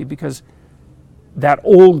hierarchy because that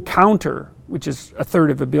old counter, which is 1/3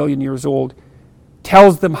 of a billion years old,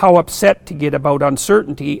 tells them how upset to get about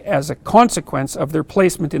uncertainty as a consequence of their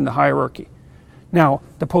placement in the hierarchy. Now,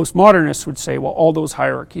 the postmodernists would say, well, all those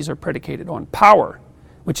hierarchies are predicated on power,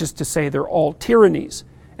 which is to say they're all tyrannies.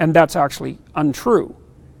 And that's actually untrue,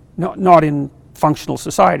 not in functional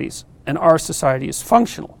societies. And our society is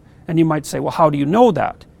functional. And you might say, well, how do you know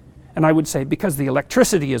that? And I would say, because the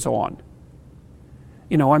electricity is on.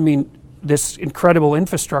 This incredible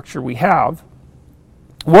infrastructure we have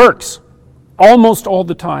works almost all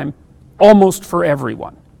the time, almost for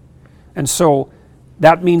everyone. And so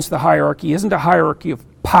that means the hierarchy isn't a hierarchy of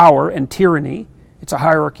power and tyranny, it's a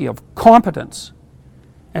hierarchy of competence.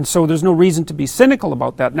 And so there's no reason to be cynical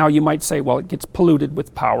about that. Now you might say, well, it gets polluted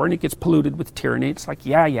with power and it gets polluted with tyranny. It's like,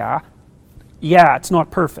 yeah, it's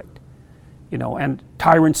not perfect. And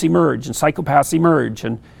tyrants emerge and psychopaths emerge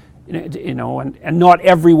and not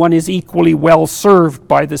everyone is equally well served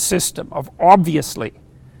by the system, obviously.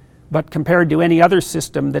 But compared to any other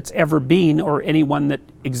system that's ever been or anyone that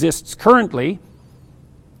exists currently,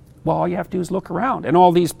 well, all you have to do is look around. And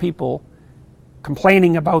all these people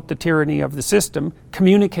complaining about the tyranny of the system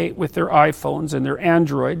communicate with their iPhones and their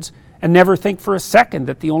Androids and never think for a second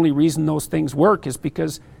that the only reason those things work is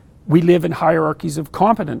because we live in hierarchies of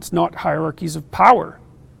competence, not hierarchies of power.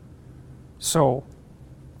 So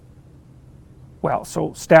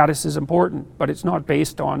status is important, but it's not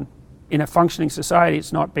based on, in a functioning society,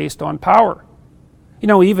 it's not based on power.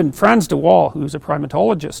 Even Frans de Waal, who's a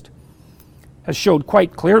primatologist, has showed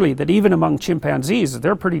quite clearly that even among chimpanzees,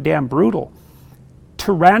 they're pretty damn brutal.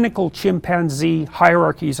 Tyrannical chimpanzee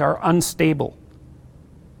hierarchies are unstable.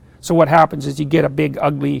 So what happens is you get a big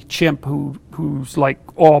ugly chimp who's like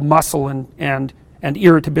all muscle and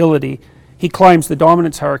irritability. He climbs the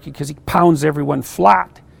dominance hierarchy because he pounds everyone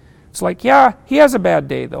flat. It's like, yeah, he has a bad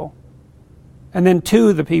day though. And then two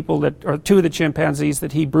of the chimpanzees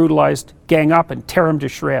that he brutalized gang up and tear him to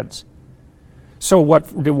shreds. So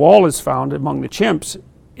what de Waal has found among the chimps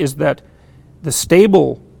is that the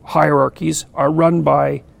stable hierarchies are run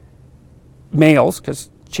by males, because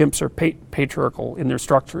chimps are patriarchal in their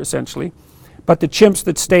structure essentially, but the chimps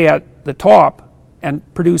that stay at the top and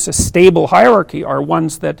produce a stable hierarchy are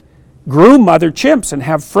ones that groom other chimps and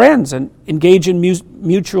have friends and engage in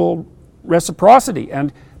mutual reciprocity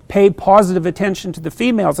and pay positive attention to the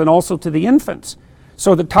females and also to the infants.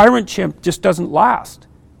 So the tyrant chimp just doesn't last.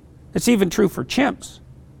 It's even true for chimps.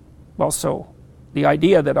 Well, so the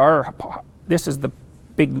idea that this is the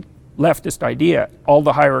big leftist idea, all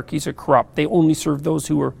the hierarchies are corrupt, they only serve those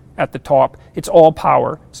who are at the top, it's all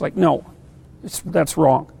power. It's like, no, that's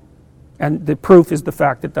wrong. And the proof is the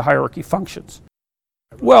fact that the hierarchy functions.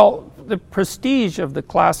 Well, the prestige of the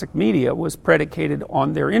classic media was predicated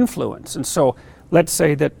on their influence. And so let's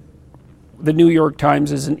say that the New York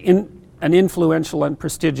Times is an influential and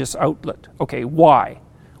prestigious outlet. Okay, why?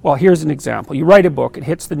 Well, here's an example. You write a book, it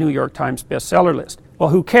hits the New York Times bestseller list. Well,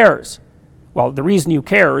 who cares? Well, the reason you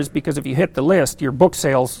care is because if you hit the list, your book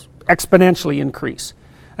sales exponentially increase.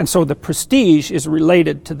 And so the prestige is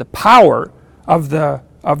related to the power of the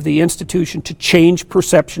institution to change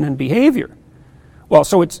perception and behavior. Well,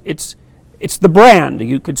 so it's the brand,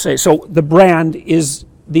 you could say. So the brand is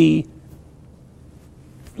the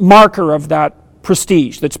marker of that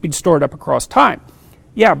prestige that's been stored up across time.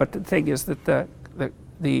 Yeah, but the thing is that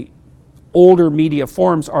the older media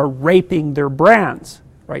forms are raping their brands,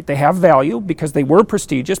 right? They have value because they were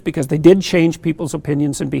prestigious, because they did change people's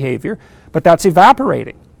opinions and behavior, but that's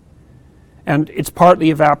evaporating. And it's partly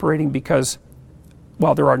evaporating because,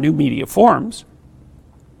 well, there are new media forms,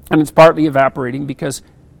 and it's partly evaporating because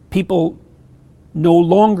people no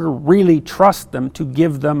longer really trust them to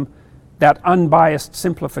give them that unbiased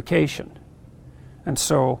simplification. And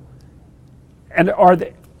so, and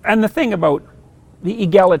the thing about the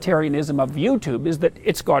egalitarianism of YouTube is that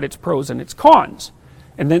it's got its pros and its cons.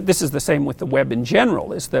 And then this is the same with the web in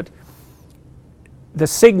general, is that the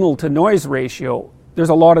signal to noise ratio, there's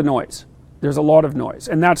a lot of noise. There's a lot of noise.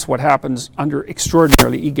 And that's what happens under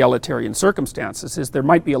extraordinarily egalitarian circumstances, is there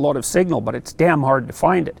might be a lot of signal, but it's damn hard to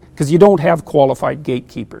find it because you don't have qualified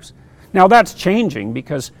gatekeepers. Now that's changing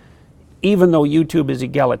because even though YouTube is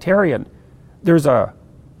egalitarian, there's a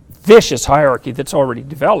vicious hierarchy that's already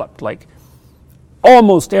developed. Like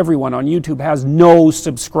almost everyone on YouTube has no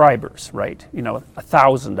subscribers, right?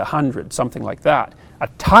 1,000, 100, something like that. A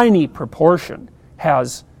tiny proportion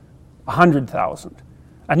has 100,000.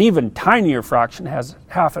 An even tinier fraction has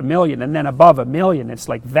 500,000, and then above 1 million, it's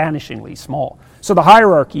like vanishingly small. So the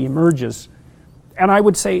hierarchy emerges, and I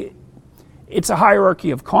would say it's a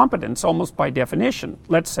hierarchy of competence almost by definition.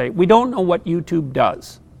 Let's say we don't know what YouTube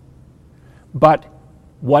does, but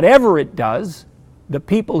whatever it does, the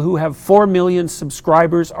people who have 4 million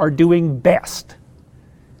subscribers are doing best.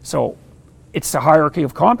 So it's a hierarchy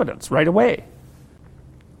of competence right away.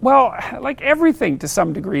 Well, like everything to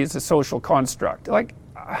some degree is a social construct. Like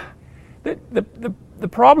the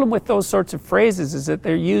problem with those sorts of phrases is that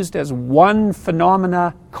they're used as one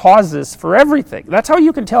phenomena causes for everything. That's how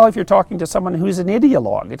you can tell if you're talking to someone who's an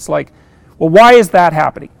ideologue. It's like, well, why is that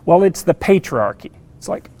happening? Well, it's the patriarchy. It's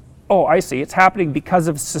like, oh, I see, it's happening because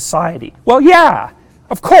of society. Well, yeah,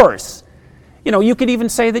 of course. You could even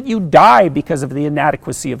say that you die because of the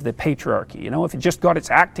inadequacy of the patriarchy. If it just got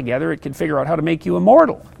its act together, it could figure out how to make you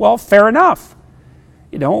immortal. Well, fair enough.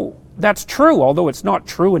 That's true, although it's not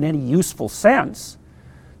true in any useful sense.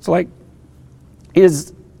 It's like,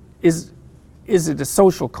 is it a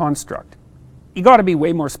social construct? You got to be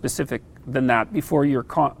way more specific than that before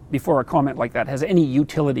a comment like that has any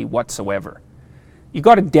utility whatsoever. You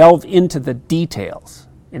got to delve into the details,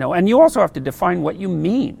 and you also have to define what you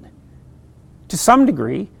mean. To some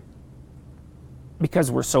degree, because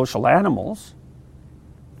we're social animals,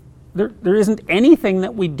 there isn't anything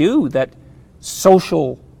that we do that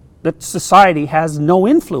society has no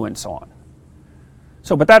influence on.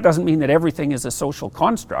 So, but that doesn't mean that everything is a social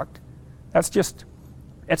construct.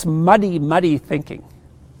 It's muddy thinking.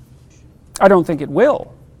 I don't think it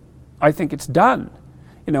will. I think it's done.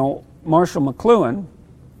 Marshall McLuhan,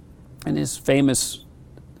 in his famous,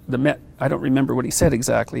 I don't remember what he said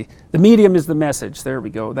exactly. The medium is the message. There we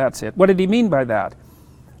go. That's it. What did he mean by that?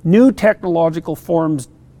 New technological forms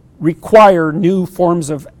require new forms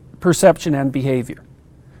of perception and behavior.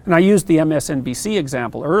 And I used the MSNBC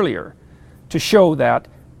example earlier to show that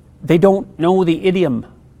they don't know the idiom,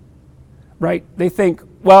 right? They think,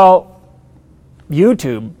 well,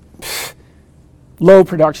 YouTube, low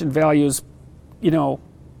production values,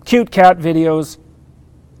 cute cat videos.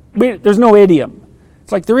 There's no idiom.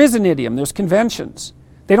 It's like there is an idiom. There's conventions.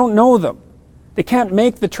 They don't know them. They can't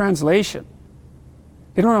make the translation.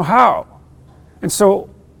 They don't know how. And so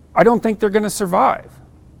I don't think they're going to survive.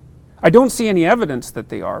 I don't see any evidence that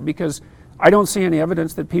they are, because I don't see any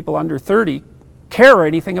evidence that people under 30 care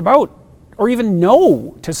anything about, or even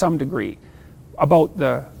know to some degree, about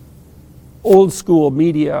the old school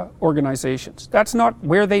media organizations. That's not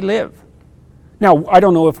where they live. Now, I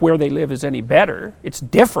don't know if where they live is any better. It's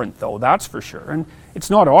different, though, that's for sure. And it's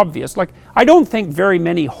not obvious. Like, I don't think very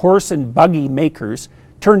many horse and buggy makers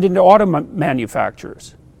turned into auto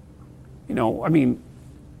manufacturers.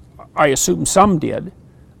 I assume some did,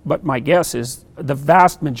 but my guess is the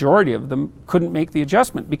vast majority of them couldn't make the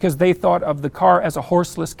adjustment because they thought of the car as a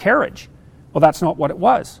horseless carriage. Well, that's not what it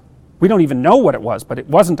was. We don't even know what it was, but it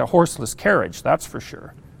wasn't a horseless carriage, that's for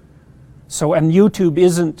sure. So, and YouTube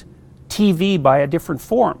isn't TV by a different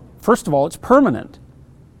form. First of all, it's permanent.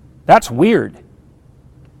 That's weird.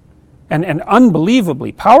 And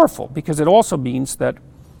unbelievably powerful, because it also means that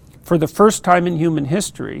for the first time in human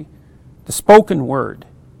history, the spoken word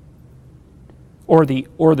or the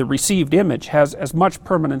received image has as much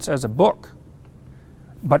permanence as a book.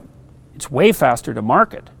 But it's way faster to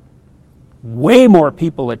market. Way more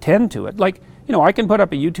people attend to it. Like, you know, I can put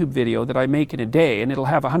up a YouTube video that I make in a day and it'll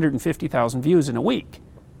have 150,000 views in a week.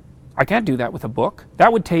 I can't do that with a book.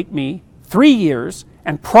 That would take me 3 years,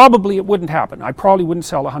 and probably it wouldn't happen. I probably wouldn't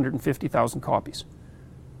sell 150,000 copies.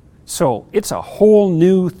 So it's a whole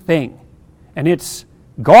new thing. And it's,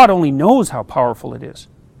 God only knows how powerful it is.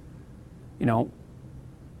 You know,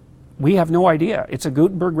 we have no idea. It's a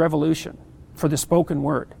Gutenberg revolution for the spoken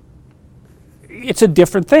word. It's a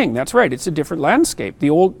different thing, that's right. It's a different landscape. The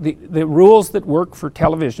rules that work for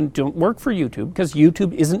television don't work for YouTube, because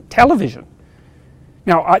YouTube isn't television.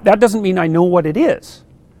 Now, that doesn't mean I know what it is.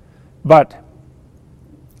 But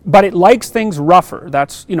it likes things rougher.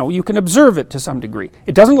 That's, you know, you can observe it to some degree.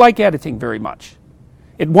 It doesn't like editing very much.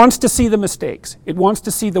 It wants to see the mistakes. It wants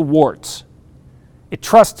to see the warts. It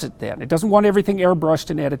trusts it then. It doesn't want everything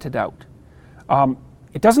airbrushed and edited out.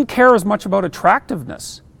 It doesn't care as much about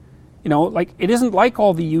attractiveness. You know, like, it isn't like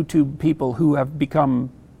all the YouTube people who have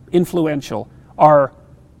become influential are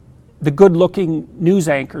the good-looking news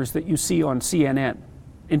anchors that you see on CNN.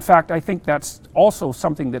 In fact, I think that's also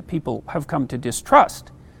something that people have come to distrust.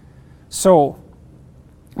 So,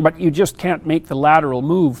 but you just can't make the lateral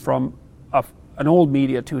move from an old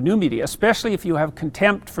media to a new media, especially if you have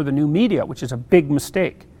contempt for the new media, which is a big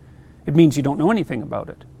mistake. It means you don't know anything about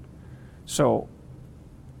it. So,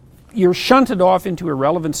 you're shunted off into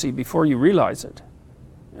irrelevancy before you realize it.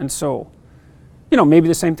 And so, you know, maybe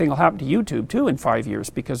the same thing will happen to YouTube too in 5 years,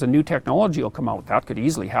 because a new technology will come out. That could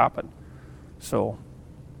easily happen. So,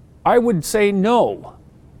 I would say no.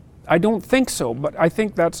 I don't think so, but I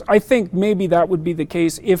think maybe that would be the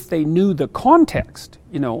case if they knew the context,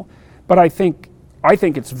 you know. But I think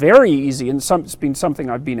it's very easy, and it's been something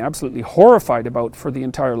I've been absolutely horrified about for the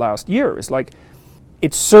entire last year. Is like,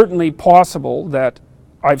 it's certainly possible that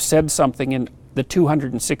I've said something in the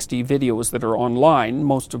 260 videos that are online,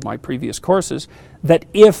 most of my previous courses, that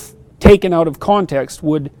if taken out of context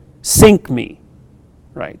would sink me,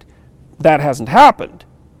 right? That hasn't happened.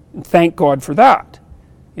 And thank God for that.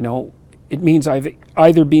 You know, it means I've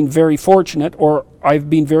either been very fortunate or I've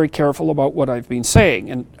been very careful about what I've been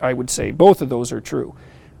saying, and I would say both of those are true.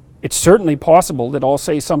 It's certainly possible that I'll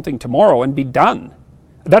say something tomorrow and be done.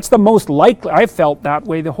 That's the most likely. I've felt that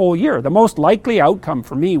way the whole year. The most likely outcome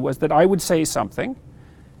for me was that I would say something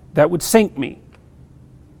that would sink me,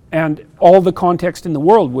 and all the context in the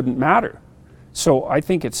world wouldn't matter. So I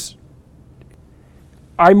think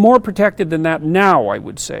I'm more protected than that now, I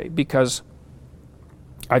would say, because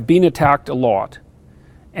I've been attacked a lot.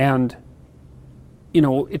 And, you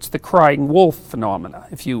know, it's the crying wolf phenomena.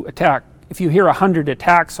 If you hear 100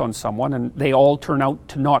 attacks on someone and they all turn out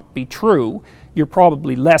to not be true, you're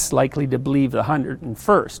probably less likely to believe the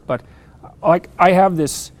 101st. But like, I have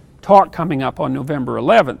this talk coming up on November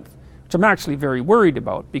 11th, which I'm actually very worried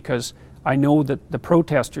about, because I know that the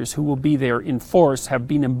protesters who will be there in force have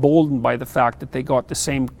been emboldened by the fact that they got the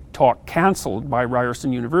same talk canceled by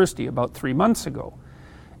Ryerson University about 3 months ago.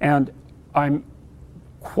 And I'm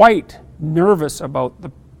quite nervous about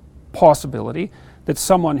the possibility that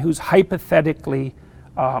someone who's hypothetically,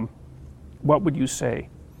 what would you say?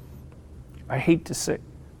 I hate to say,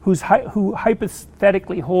 who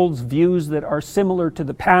hypothetically holds views that are similar to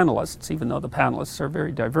the panelists, even though the panelists are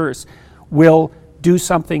very diverse, will do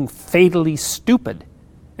something fatally stupid,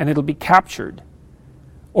 and it'll be captured.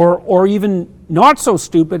 Or even not so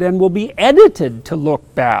stupid and will be edited to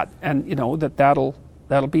look bad, and you know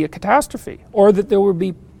that'll be a catastrophe. Or that there will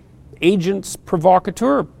be agents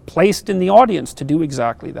provocateur placed in the audience to do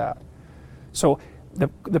exactly that. So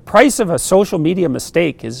the price of a social media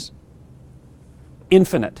mistake is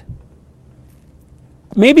infinite.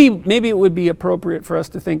 Maybe it would be appropriate for us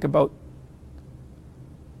to think about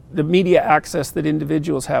the media access that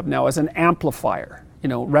individuals have now as an amplifier, you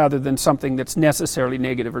know, rather than something that's necessarily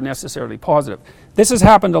negative or necessarily positive. This has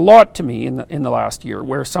happened a lot to me in the last year,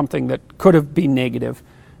 where something that could have been negative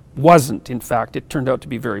wasn't. In fact, it turned out to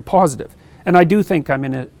be very positive. And I do think I'm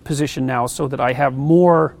in a position now so that I have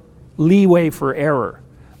more leeway for error.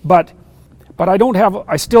 But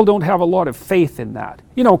I still don't have a lot of faith in that.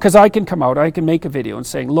 You know, because I can come out, I can make a video and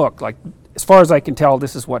saying, look, like, as far as I can tell,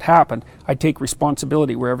 this is what happened. I take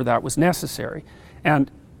responsibility wherever that was necessary.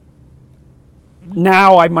 And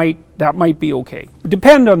now that might be okay.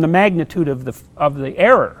 Depend on the magnitude of the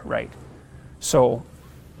error, right? So,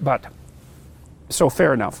 so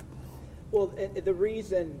fair enough. Well, and the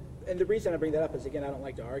reason I bring that up is, again, I don't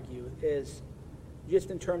like to argue, is just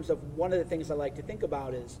in terms of one of the things I like to think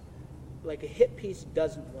about is, like, a hit piece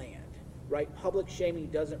doesn't land, right? Public shaming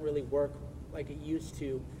doesn't really work like it used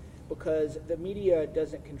to, because the media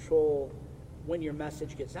doesn't control when your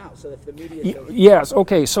message gets out. So if the media yes,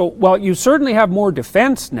 okay, so, well, you certainly have more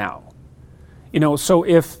defense now. So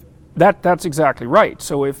if that's exactly right.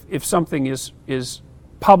 So if something is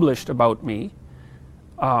published about me,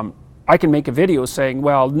 I can make a video saying,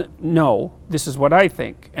 well, no, this is what I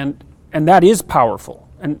think, and that is powerful,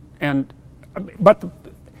 but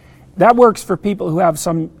that works for people who have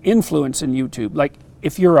some influence in YouTube. Like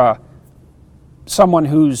if you're someone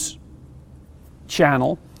whose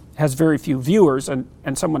channel has very few viewers and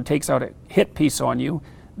someone takes out a hit piece on you,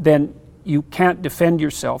 then you can't defend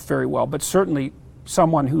yourself very well. But certainly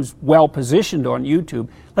someone who's well positioned on YouTube,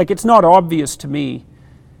 like, it's not obvious to me,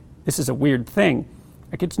 this is a weird thing,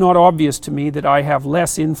 like, it's not obvious to me that I have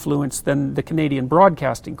less influence than the Canadian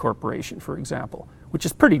Broadcasting Corporation, for example, which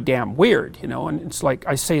is pretty damn weird, and it's like,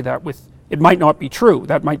 I say that it might not be true,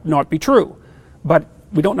 that might not be true, but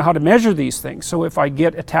we don't know how to measure these things. So if I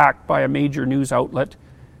get attacked by a major news outlet,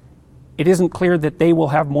 it isn't clear that they will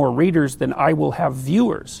have more readers than I will have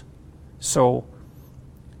viewers. So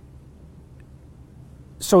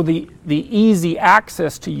the easy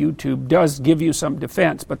access to YouTube does give you some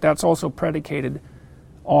defense, but that's also predicated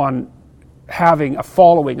on having a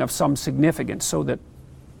following of some significance so that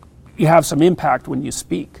you have some impact when you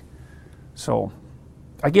speak. So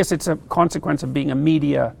I guess it's a consequence of being a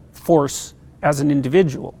media force as an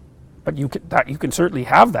individual. But you can certainly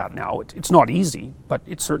have that now. It's not easy, but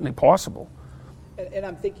it's certainly possible. And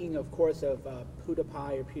I'm thinking, of course, of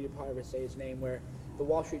PewDiePie, whatever say his name, where the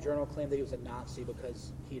Wall Street Journal claimed that he was a Nazi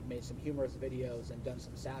because he had made some humorous videos and done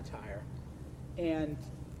some satire. And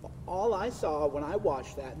all I saw when I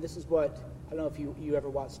watched that, and this is what, I don't know if you ever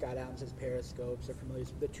watched Scott Adams' Periscopes or familiar,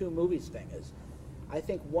 the two movies thing is, I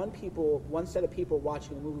think one set of people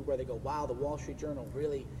watching a movie where they go, wow, the Wall Street Journal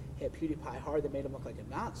really hit PewDiePie hard, that made him look like a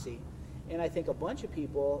Nazi. And I think a bunch of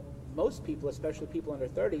people, most people, especially people under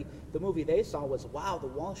 30, the movie they saw was, wow, the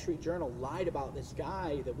Wall Street Journal lied about this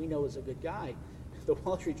guy that we know is a good guy. The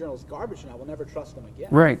Wall Street Journal's garbage now, we'll never trust them again.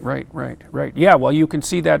 Right. Yeah, well, you can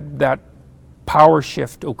see that power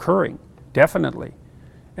shift occurring, definitely.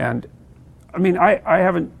 And I mean, I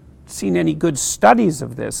haven't seen any good studies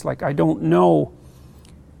of this. Like, I don't know,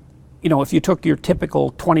 if you took your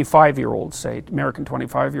typical 25-year-old, say, American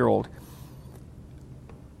 25-year-old,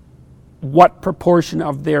 what proportion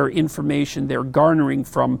of their information they're garnering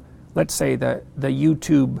from, let's say, the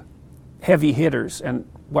YouTube heavy hitters, and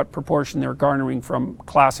what proportion they're garnering from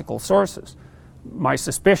classical sources. My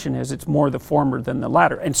suspicion is it's more the former than the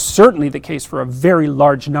latter, and certainly the case for a very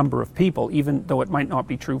large number of people, even though it might not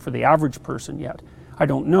be true for the average person yet. I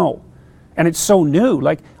don't know. And it's so new.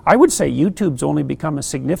 Like, I would say YouTube's only become a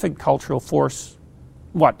significant cultural force,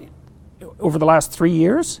 over the last 3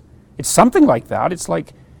 years? It's something like that. It's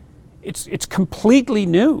like, it's completely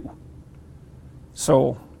new.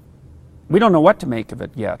 So we don't know what to make of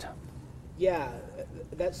it yet. Yeah,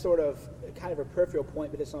 that's sort of kind of a peripheral point,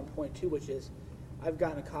 but it's on point too, which is I've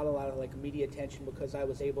gotten caught a lot of media attention because I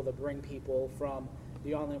was able to bring people from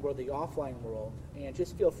the online world to the offline world. And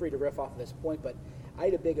just feel free to riff off of this point, but I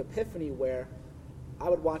had a big epiphany where I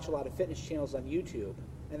would watch a lot of fitness channels on YouTube,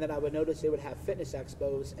 and then I would notice they would have fitness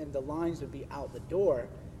expos and the lines would be out the door,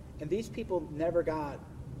 and these people never got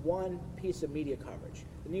one piece of media coverage.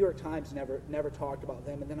 The New York Times never talked about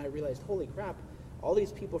them, and then I realized, holy crap, all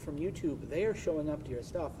these people from YouTube, they are showing up to your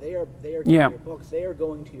stuff. They are getting your books. They are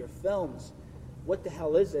going to your films. What the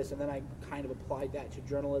hell is this? And then I kind of applied that to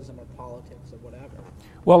journalism or politics or whatever.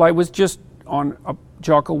 Well, I was just on a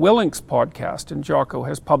Jocko Willink's podcast, and Jocko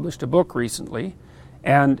has published a book recently,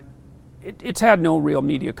 and it's had no real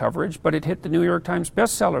media coverage, but it hit the New York Times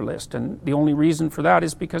bestseller list, and the only reason for that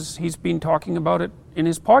is because he's been talking about it in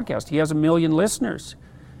his podcast. He has 1 million listeners,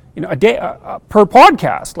 a day per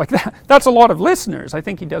podcast. Like that's a lot of listeners. I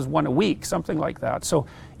think he does one a week, something like that. So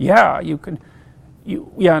yeah,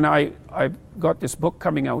 and I've got this book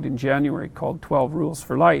coming out in January called 12 Rules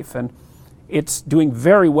for Life, and it's doing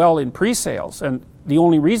very well in pre-sales, and the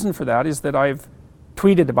only reason for that is that I've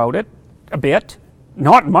tweeted about it a bit.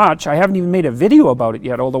 Not much. I haven't even made a video about it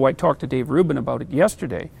yet, although I talked to Dave Rubin about it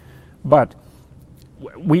yesterday. But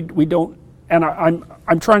we don't, and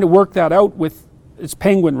I'm trying to work that out with it's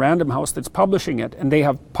Penguin Random House that's publishing it, and they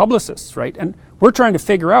have publicists, right? And we're trying to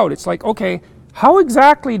figure out, it's like, okay, how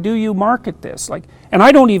exactly do you market this? Like, and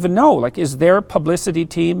I don't even know, like, is their publicity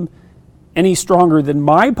team any stronger than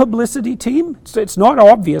my publicity team. It's not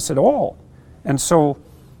obvious at all. And so,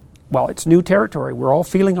 well, it's new territory. We're all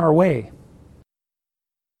feeling our way.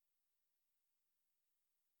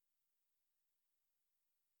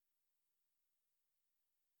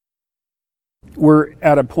 We're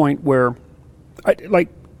at a point where, like,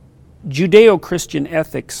 Judeo-Christian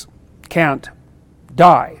ethics can't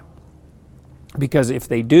die, because if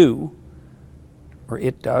they do, or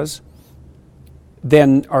it does,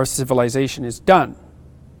 then our civilization is done,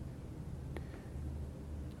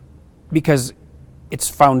 because its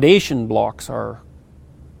foundation blocks are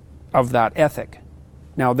of that ethic.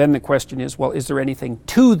 Now then the question is, well, is there anything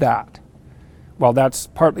to that? Well, that's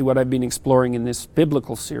partly what I've been exploring in this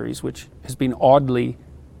biblical series, which has been oddly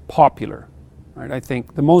popular. Right? I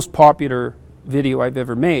think the most popular video I've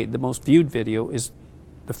ever made, the most viewed video, is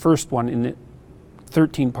the first one in the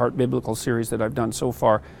 13-part biblical series that I've done so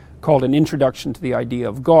far, called An Introduction to the Idea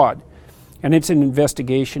of God. And it's an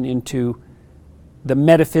investigation into the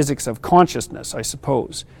metaphysics of consciousness, I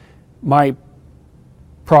suppose. My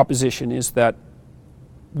proposition is that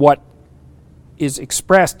what is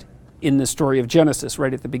expressed in the story of Genesis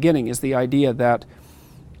right at the beginning is the idea that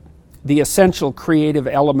the essential creative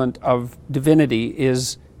element of divinity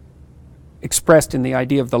is expressed in the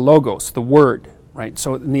idea of the logos, the word, right?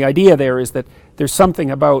 So the idea there is that there's something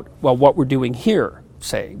about, well, what we're doing here,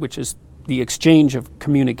 say, which is the exchange of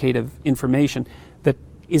communicative information, that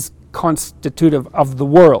is constitutive of the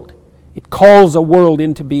world. It calls a world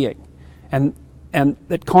into being. And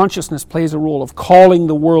that consciousness plays a role of calling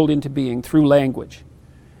the world into being through language.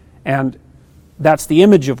 And that's the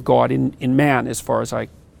image of God in man, as far as I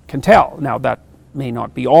can tell. Now, that may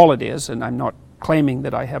not be all it is, and I'm not claiming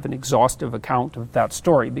that I have an exhaustive account of that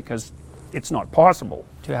story, because it's not possible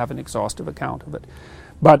to have an exhaustive account of it.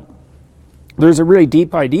 But there's a really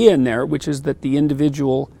deep idea in there, which is that the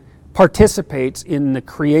individual participates in the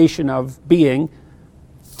creation of being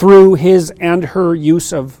through his and her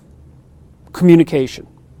use of communication.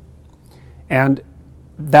 And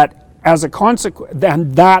that as a consequence,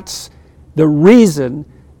 and that's the reason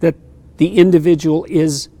that the individual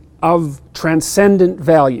is of transcendent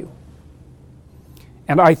value.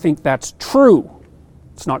 And I think that's true.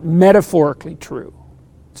 It's not metaphorically true.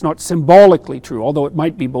 It's not symbolically true, although it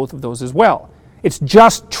might be both of those as well. It's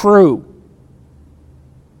just true.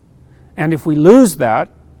 And if we lose that,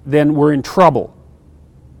 then we're in trouble.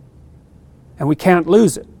 And we can't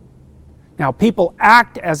lose it. Now, people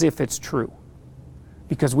act as if it's true,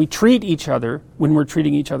 because we treat each other, when we're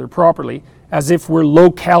treating each other properly, as if we're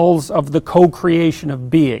locales of the co-creation of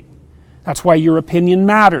being. That's why your opinion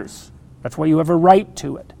matters. That's why you have a right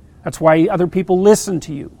to it. That's why other people listen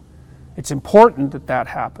to you. It's important that that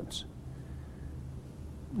happens.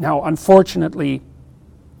 Now, unfortunately,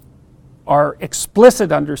 our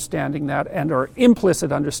explicit understanding that and our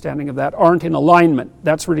implicit understanding of that aren't in alignment.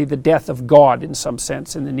 That's really the death of God in some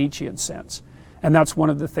sense, in the Nietzschean sense. And that's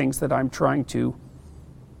one of the things that I'm trying to,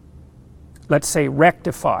 let's say,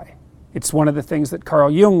 rectify. It's one of the things that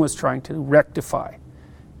Carl Jung was trying to rectify.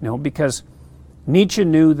 You know, because Nietzsche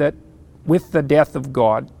knew that with the death of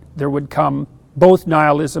God, there would come both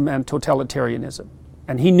nihilism and totalitarianism.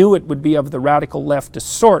 And he knew it would be of the radical leftist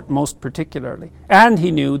sort, most particularly. And he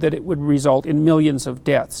knew that it would result in millions of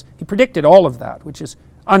deaths. He predicted all of that, which is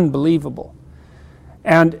unbelievable.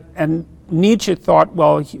 And Nietzsche thought,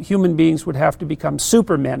 well, human beings would have to become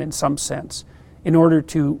supermen in some sense in order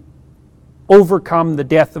to overcome the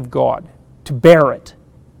death of God, to bear it.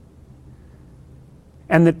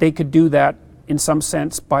 And that they could do that in some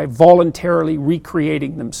sense by voluntarily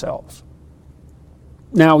recreating themselves.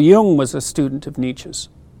 Now, Jung was a student of Nietzsche's,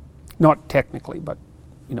 not technically, but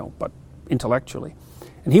intellectually.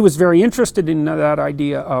 And he was very interested in that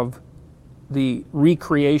idea of the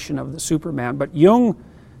recreation of the Superman. But Jung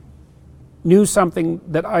knew something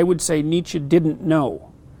that I would say Nietzsche didn't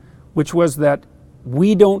know, which was that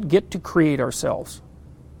we don't get to create ourselves.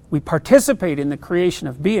 We participate in the creation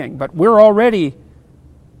of being, but we're already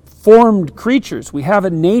formed creatures. We have a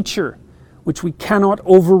nature which we cannot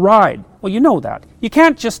override. Well, you know that. You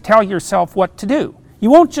can't just tell yourself what to do.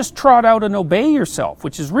 You won't just trot out and obey yourself,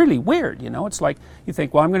 which is really weird, It's like you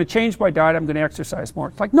think, well, I'm going to change my diet, I'm going to exercise more.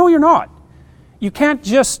 It's like, no, you're not. You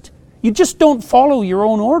just don't follow your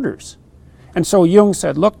own orders. And so Jung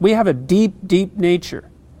said, look, we have a deep, deep nature,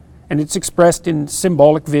 and it's expressed in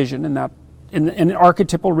symbolic vision and that in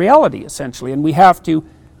archetypal reality, essentially. And we have to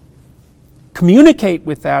communicate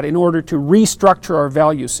with that in order to restructure our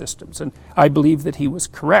value systems. And I believe that he was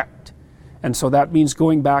correct. And so that means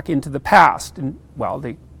going back into the past. And, well,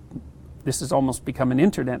 this has almost become an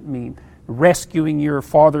internet meme. Rescuing your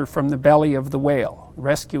father from the belly of the whale.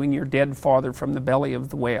 rescuing your dead father from the belly of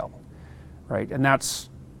the whale, right? And that's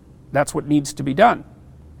what needs to be done.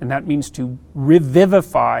 And that means to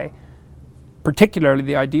revivify particularly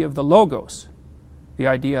the idea of the logos, the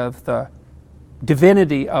idea of the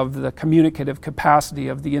divinity of the communicative capacity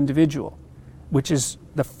of the individual, which is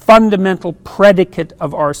the fundamental predicate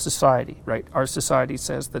of our society, right? Our society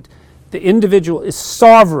says that the individual is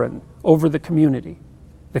sovereign over the community.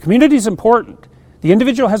 The community is important. The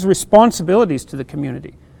individual has responsibilities to the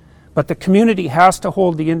community, but the community has to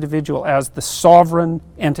hold the individual as the sovereign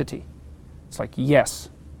entity. It's like, yes,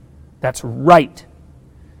 that's right.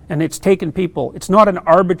 And it's taken people, it's not an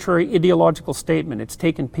arbitrary ideological statement, it's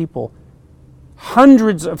taken people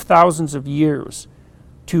hundreds of thousands of years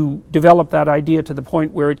to develop that idea to the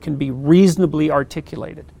point where it can be reasonably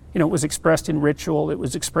articulated. You know, it was expressed in ritual, it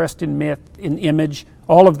was expressed in myth, in image,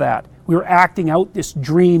 all of that. We were acting out this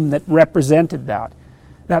dream that represented that.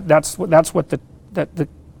 That's what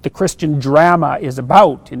the Christian drama is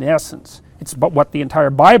about, in essence. It's about what the entire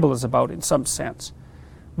Bible is about, in some sense.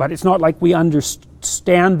 But it's not like we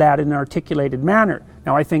understand that in an articulated manner.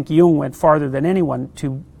 Now, I think Jung went farther than anyone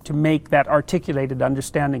to make that articulated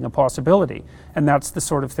understanding a possibility. And that's the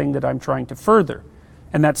sort of thing that I'm trying to further.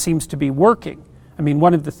 And that seems to be working. I mean,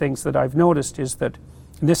 one of the things that I've noticed is that,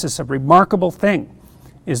 and this is a remarkable thing,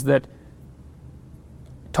 is that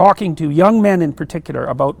talking to young men in particular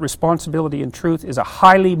about responsibility and truth is a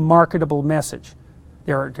highly marketable message.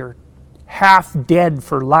 They're half dead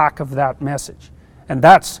for lack of that message. And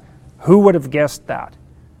that's, who would have guessed that?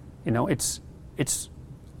 You know, it's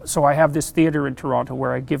so I have this theater in Toronto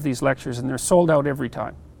where I give these lectures and they're sold out every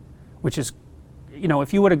time, which is, you know,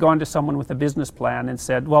 if you would have gone to someone with a business plan and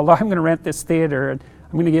said, well, I'm going to rent this theater and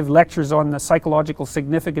I'm going to give lectures on the psychological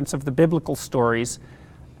significance of the biblical stories,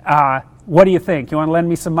 what do you think? You want to lend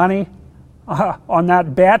me some money on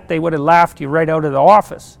that bet? They would have laughed you right out of the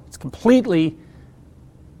office. It's completely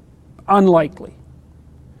unlikely.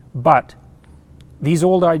 But these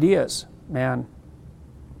old ideas, man,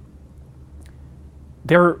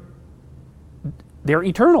 they're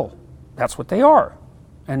eternal. That's what they are.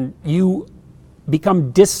 And you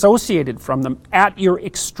become dissociated from them at your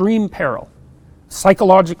extreme peril,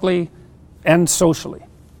 psychologically and socially.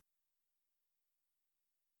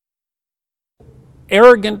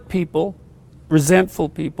 Arrogant people, resentful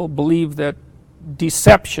people, believe that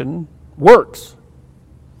deception works.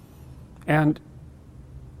 And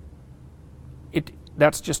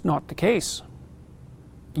that's just not the case.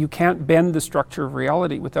 You can't bend the structure of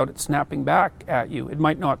reality without it snapping back at you. It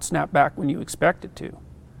might not snap back when you expect it to,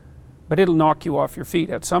 but it'll knock you off your feet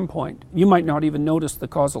at some point. You might not even notice the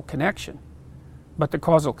causal connection, but the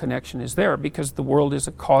causal connection is there because the world is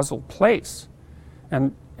a causal place,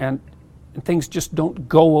 and things just don't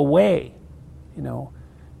go away. You know,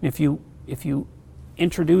 if you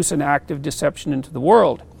introduce an act of deception into the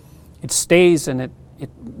world, it stays and it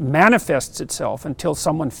manifests itself until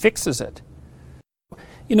someone fixes it.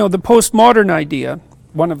 You know, the postmodern idea,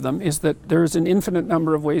 one of them, is that there's an infinite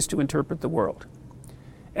number of ways to interpret the world.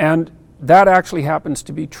 And that actually happens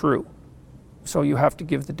to be true. So you have to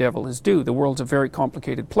give the devil his due. The world's a very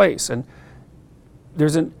complicated place, and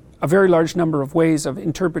there's a very large number of ways of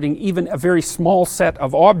interpreting even a very small set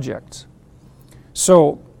of objects.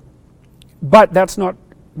 So, but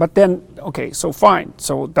then, okay, so fine,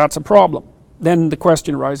 so that's a problem. Then the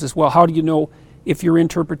question arises, well, how do you know if your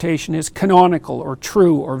interpretation is canonical or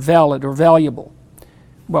true or valid or valuable?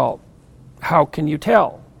 Well, how can you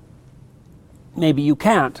tell? Maybe you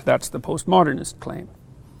can't. That's the postmodernist claim.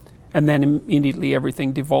 And then immediately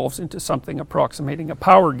everything devolves into something approximating a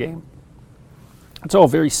power game. It's all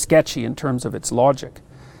very sketchy in terms of its logic.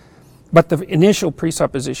 But the initial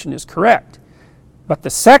presupposition is correct. But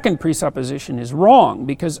the second presupposition is wrong,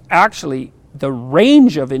 because actually the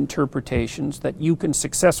range of interpretations that you can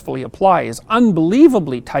successfully apply is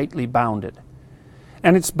unbelievably tightly bounded.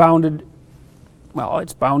 And it's bounded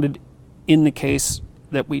in the case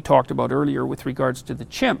that we talked about earlier with regards to the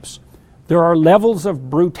chimps. There are levels of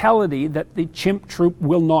brutality that the chimp troop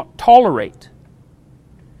will not tolerate.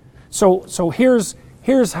 So here's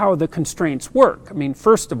how the constraints work. I mean,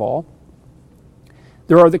 first of all,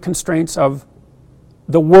 there are the constraints of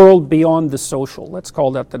the world beyond the social. Let's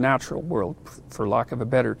call that the natural world, for lack of a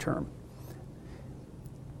better term.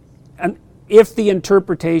 And if the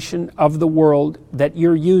interpretation of the world that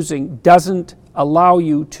you're using doesn't allow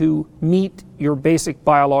you to meet your basic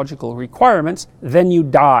biological requirements, then you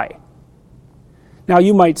die. Now,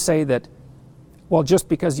 you might say that, well, just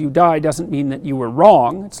because you die doesn't mean that you were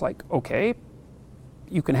wrong. It's like, okay,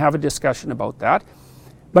 you can have a discussion about that.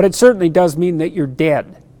 But it certainly does mean that you're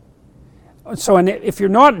dead. So and if you're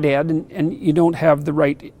not dead and you don't have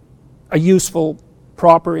a useful,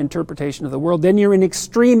 proper interpretation of the world, then you're in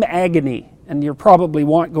extreme agony, and you're probably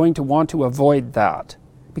going to want to avoid that,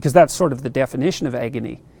 because that's sort of the definition of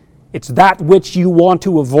agony. It's that which you want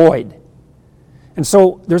to avoid. And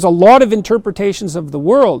so there's a lot of interpretations of the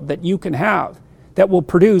world that you can have that will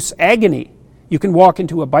produce agony. You can walk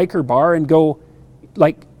into a biker bar and go,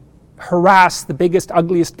 like, harass the biggest,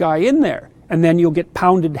 ugliest guy in there, and then you'll get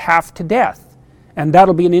pounded half to death. And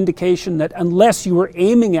that'll be an indication that unless you were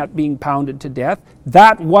aiming at being pounded to death,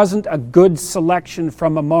 that wasn't a good selection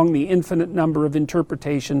from among the infinite number of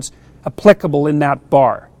interpretations applicable in that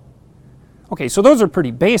bar. Okay, so those are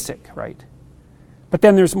pretty basic, right? But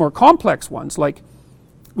then there's more complex ones, like,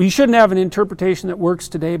 we shouldn't have an interpretation that works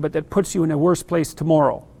today but that puts you in a worse place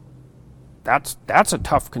tomorrow. That's a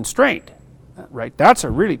tough constraint, right? That's a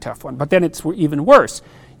really tough one. But then it's even worse.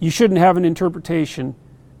 You shouldn't have an interpretation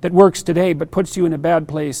that works today but puts you in a bad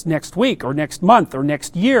place next week or next month or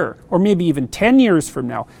next year or maybe even 10 years from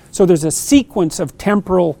now. So there's a sequence of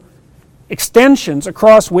temporal extensions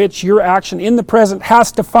across which your action in the present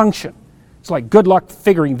has to function. It's like, good luck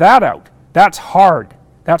figuring that out. That's hard.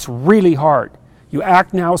 That's really hard. You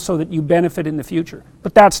act now so that you benefit in the future.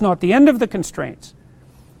 But that's not the end of the constraints.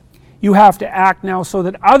 You have to act now so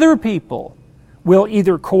that other people will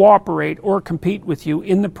either cooperate or compete with you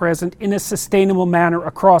in the present in a sustainable manner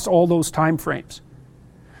across all those time frames.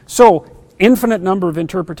 So, infinite number of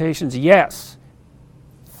interpretations, yes.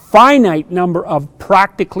 Finite number of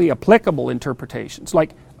practically applicable interpretations,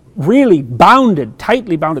 like really bounded,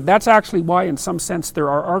 tightly bounded. That's actually why, in some sense, there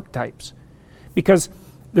are archetypes. Because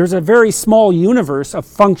there's a very small universe of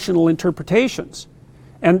functional interpretations.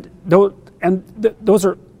 And they're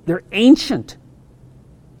ancient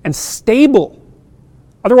and stable.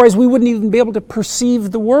 Otherwise, we wouldn't even be able to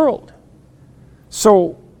perceive the world.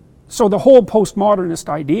 So the whole postmodernist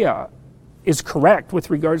idea is correct with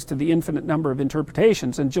regards to the infinite number of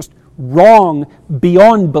interpretations and just wrong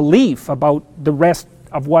beyond belief about the rest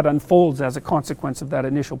of what unfolds as a consequence of that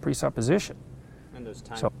initial presupposition. And those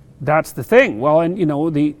time. So that's the thing. Well, and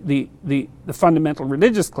the fundamental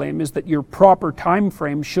religious claim is that your proper time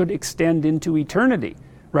frame should extend into eternity,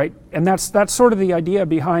 right? And that's sort of the idea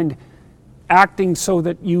behind acting so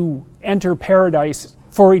that you enter paradise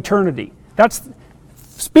for eternity. That's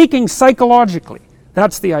speaking psychologically.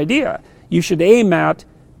 That's the idea. You should aim at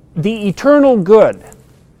the eternal good.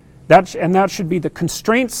 That should be the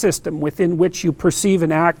constraint system within which you perceive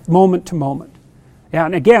and act moment to moment. Yeah,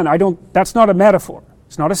 and again, that's not a metaphor.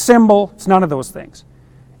 It's not a symbol. It's none of those things.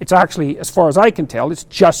 It's actually, as far as I can tell, it's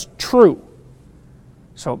just true.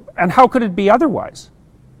 So, and how could it be otherwise?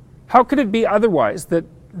 How could it be otherwise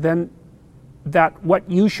than that what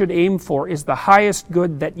you should aim for is the highest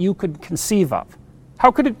good that you could conceive of?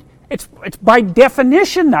 How could it? It's by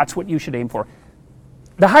definition that's what you should aim for.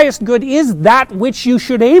 The highest good is that which you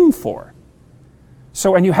should aim for.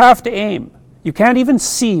 So, and you have to aim. You can't even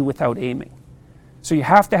see without aiming. So you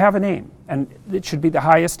have to have an aim, and it should be the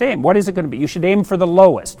highest aim. What is it going to be? You should aim for the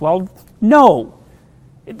lowest. Well, no.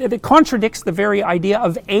 It contradicts the very idea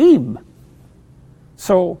of aim.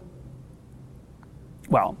 So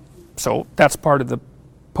that's part of the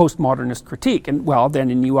postmodernist critique. And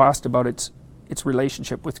then you asked about its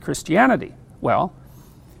relationship with Christianity. Well,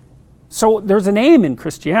 so there's an aim in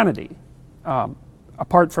Christianity,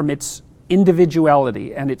 apart from its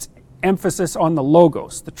individuality and its emphasis on the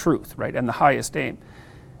logos, the truth, right, and the highest aim.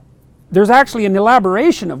 There's actually an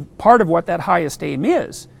elaboration of part of what that highest aim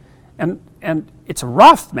is. And it's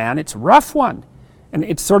rough, man. It's a rough one. And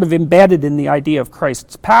it's sort of embedded in the idea of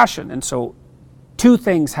Christ's passion. And so two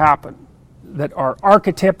things happen that are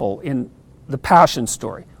archetypal in the passion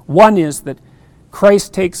story. One is that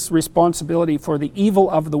Christ takes responsibility for the evil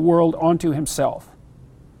of the world onto himself.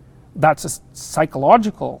 That's a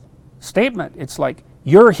psychological statement. It's like,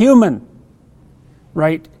 you're human,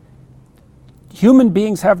 right? Human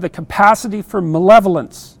beings have the capacity for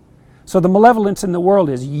malevolence. So the malevolence in the world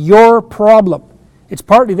is your problem. It's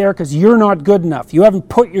partly there because you're not good enough. You haven't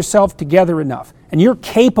put yourself together enough. And you're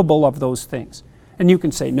capable of those things. And you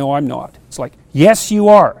can say, no, I'm not. It's like, yes, you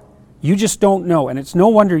are. You just don't know. And it's no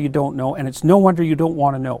wonder you don't know. And it's no wonder you don't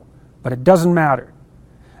want to know. But it doesn't matter.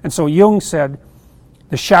 And so Jung said,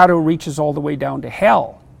 the shadow reaches all the way down to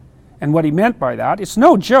hell. And what he meant by that, it's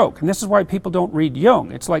no joke. And this is why people don't read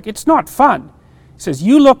Jung. It's like, it's not fun. He says,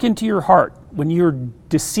 you look into your heart when you're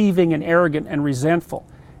deceiving and arrogant and resentful.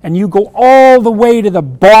 And you go all the way to the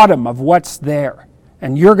bottom of what's there.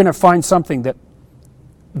 And you're going to find something that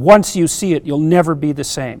once you see it, you'll never be the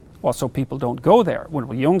same. Well, so people don't go there.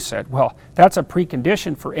 When Jung said, well, that's a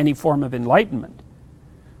precondition for any form of enlightenment.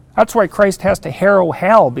 That's why Christ has to harrow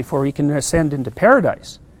hell before he can ascend into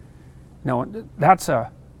paradise. No, that's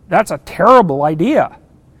a terrible idea.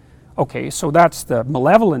 Okay, so that's the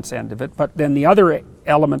malevolence end of it, but then the other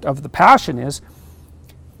element of the passion is,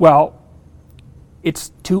 well,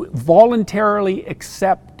 it's to voluntarily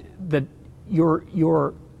accept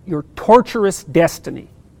your torturous destiny.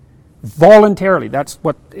 Voluntarily, that's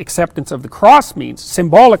what acceptance of the cross means.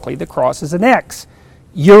 Symbolically, the cross is an X.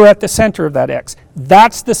 You're at the center of that X.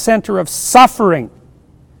 That's the center of suffering.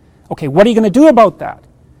 Okay, what are you going to do about that?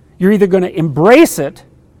 You're either going to embrace it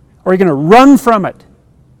or you're going to run from it.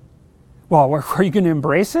 Well, are you going to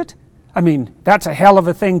embrace it? I mean, that's a hell of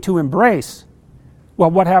a thing to embrace. Well,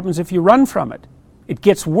 what happens if you run from it? It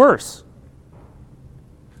gets worse.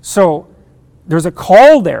 So there's a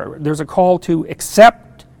call there. There's a call to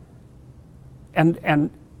accept and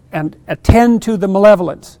attend to the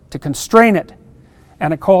malevolence, to constrain it,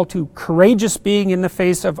 and a call to courageous being in the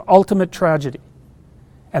face of ultimate tragedy.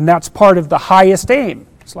 And that's part of the highest aim.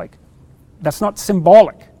 It's like, that's not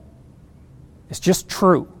symbolic. It's just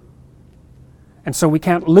true. And so we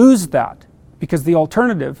can't lose that, because the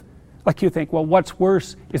alternative, like you think, well, what's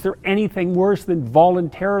worse? Is there anything worse than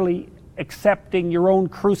voluntarily accepting your own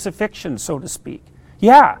crucifixion, so to speak?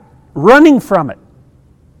 Yeah, running from it.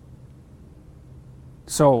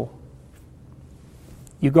 So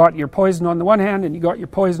you got your poison on the one hand and you got your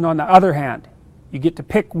poison on the other hand. You get to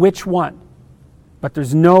pick which one. But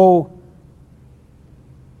there's no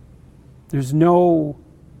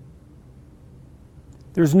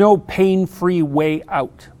pain-free way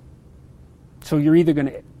out. So you're either going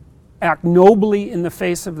to act nobly in the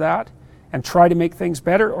face of that and try to make things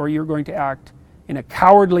better, or you're going to act in a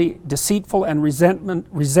cowardly, deceitful, and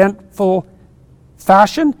resentful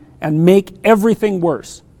fashion and make everything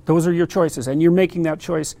worse. Those are your choices, and you're making that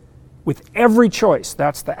choice with every choice.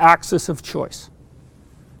 That's the axis of choice.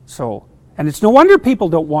 So, and it's no wonder people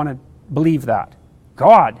don't want to believe that.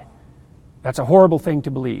 God, that's a horrible thing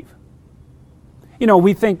to believe. You know,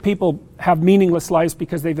 we think people have meaningless lives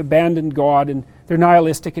because they've abandoned God and they're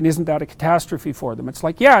nihilistic, and isn't that a catastrophe for them? It's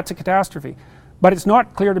like, yeah, it's a catastrophe. But it's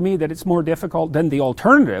not clear to me that it's more difficult than the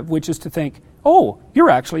alternative, which is to think, oh,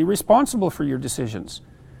 you're actually responsible for your decisions.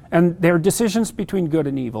 And they're decisions between good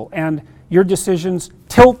and evil. And your decisions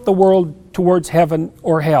tilt the world towards heaven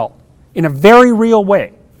or hell in a very real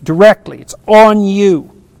way, directly. It's on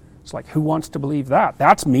you. It's like, who wants to believe that?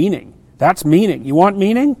 That's meaning. That's meaning. You want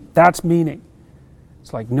meaning? That's meaning.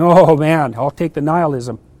 It's like, no, man, I'll take the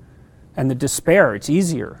nihilism and the despair. It's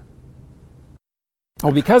easier.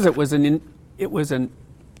 Oh, because it was what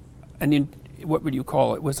would you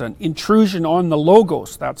call it? It was an intrusion on the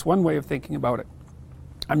logos. That's one way of thinking about it.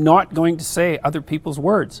 I'm not going to say other people's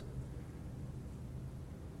words.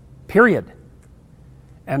 Period.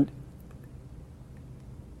 And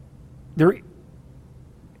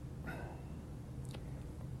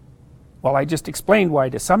well, I just explained why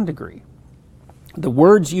to some degree. The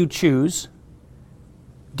words you choose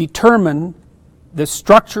determine the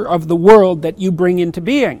structure of the world that you bring into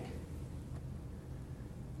being.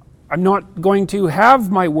 I'm not going to have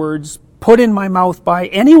my words put in my mouth by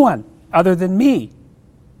anyone other than me.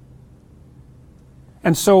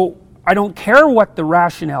 And so I don't care what the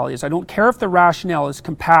rationale is. I don't care if the rationale is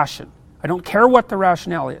compassion. I don't care what the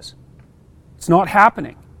rationale is. It's not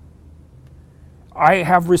happening. I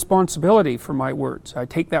have responsibility for my words. I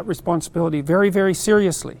take that responsibility very, very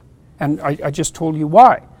seriously. And I just told you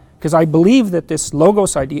why. Because I believe that this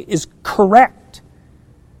logos idea is correct.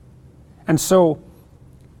 And so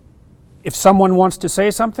if someone wants to say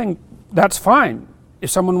something, that's fine. If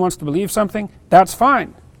someone wants to believe something, that's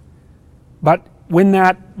fine. But when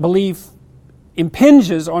that belief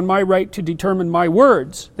impinges on my right to determine my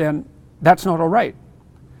words, then that's not all right.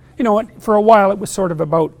 You know, for a while it was sort of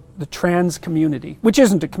about the trans community, which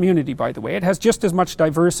isn't a community, by the way. It has just as much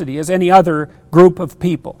diversity as any other group of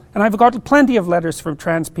people. And I've got plenty of letters from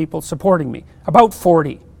trans people supporting me, about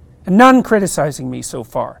 40, and none criticizing me so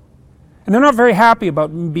far. And they're not very happy about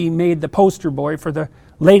being made the poster boy for the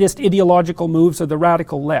latest ideological moves of the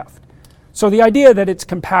radical left. So the idea that it's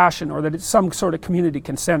compassion or that it's some sort of community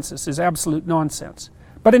consensus is absolute nonsense.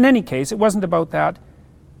 But in any case, it wasn't about that.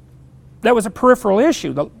 That was a peripheral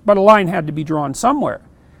issue, but a line had to be drawn somewhere.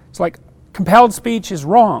 It's like, compelled speech is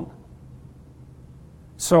wrong.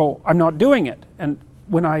 So I'm not doing it. And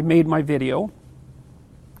when I made my video,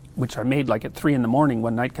 which I made like at 3 in the morning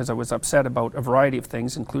one night because I was upset about a variety of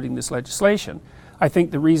things, including this legislation, I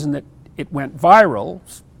think the reason that it went viral,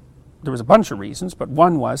 there was a bunch of reasons, but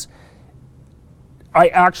one was I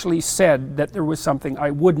actually said that there was something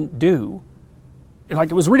I wouldn't do.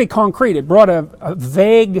 Like, it was really concrete. It brought a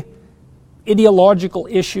vague ideological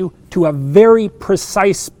issue to a very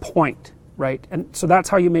precise point, right? And so that's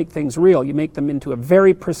how you make things real. You make them into a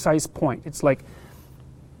very precise point. It's like,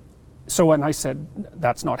 so when I said,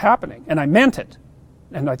 that's not happening, and I meant it,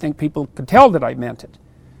 and I think people could tell that I meant it.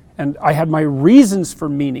 And I had my reasons for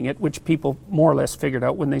meaning it, which people more or less figured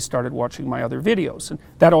out when they started watching my other videos. And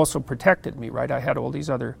that also protected me, right? I had all these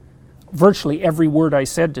other, virtually every word I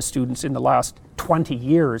said to students in the last 20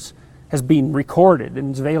 years has been recorded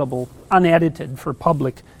and is available unedited for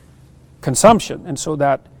public consumption. And so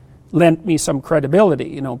that lent me some credibility.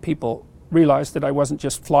 You know, people realized that I wasn't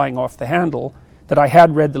just flying off the handle, that I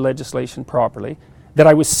had read the legislation properly, that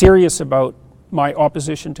I was serious about my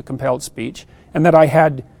opposition to compelled speech, and that I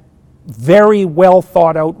had very well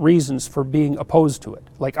thought out reasons for being opposed to it.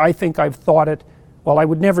 Like, I think I've thought it, well, I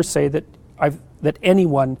would never say that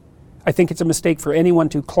anyone, I think it's a mistake for anyone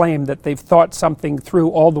to claim that they've thought something through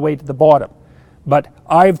all the way to the bottom. But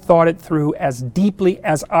I've thought it through as deeply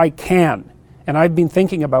as I can. And I've been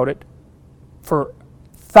thinking about it for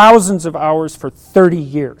thousands of hours for 30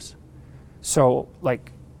 years. So,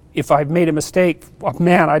 like, if I've made a mistake, oh,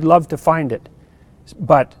 man, I'd love to find it.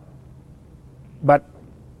 But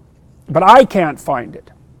I can't find it.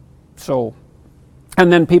 So,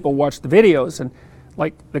 and then people watch the videos and,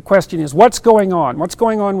 like, the question is, what's going on? What's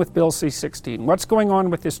going on with Bill C-16? What's going on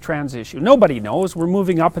with this trans issue? Nobody knows. We're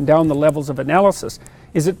moving up and down the levels of analysis.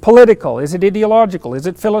 Is it political? Is it ideological? Is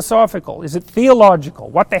it philosophical? Is it theological?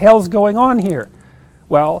 What the hell's going on here?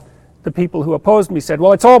 Well, the people who opposed me said,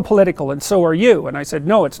 well, it's all political and so are you. And I said,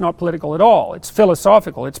 no, it's not political at all. It's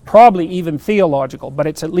philosophical. It's probably even theological, but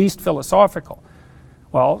it's at least philosophical.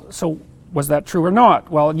 Well, so was that true or not?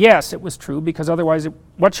 Well, yes, it was true, because otherwise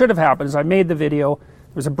what should have happened is I made the video,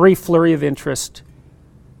 there was a brief flurry of interest,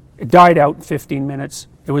 it died out in 15 minutes,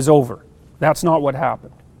 it was over. That's not what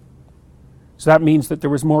happened. So that means that there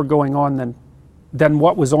was more going on than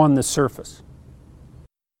what was on the surface.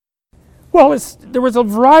 Well, there was a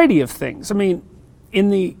variety of things. I mean,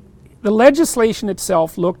 the legislation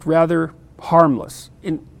itself looked rather harmless.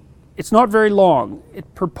 It's not very long.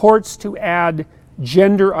 It purports to add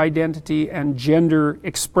gender identity and gender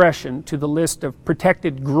expression to the list of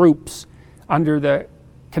protected groups under the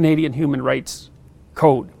Canadian Human Rights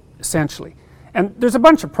Code, essentially. And there's a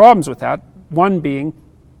bunch of problems with that, one being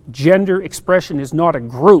gender expression is not a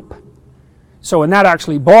group. So, and that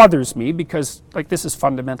actually bothers me, because, like, this is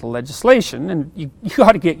fundamental legislation and you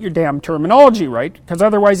got to get your damn terminology right, because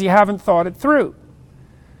otherwise you haven't thought it through.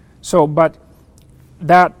 So, but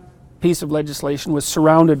that piece of legislation was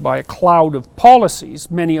surrounded by a cloud of policies,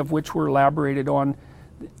 many of which were elaborated on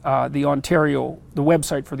the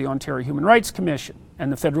website for the Ontario Human Rights Commission,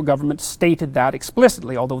 and the federal government stated that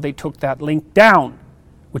explicitly, although they took that link down,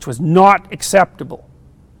 which was not acceptable.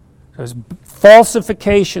 It was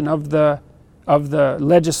falsification of the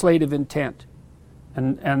legislative intent,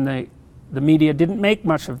 and the media didn't make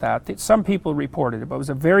much of that. Some people reported it, but it was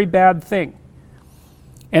a very bad thing.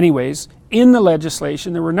 Anyways, in the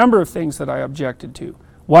legislation there were a number of things that I objected to.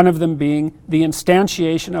 One of them being the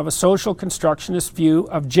instantiation of a social constructionist view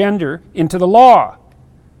of gender into the law.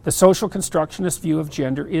 The social constructionist view of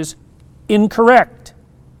gender is incorrect.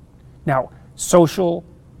 Now, social,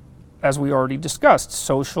 as we already discussed,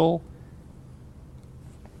 social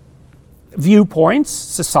viewpoints,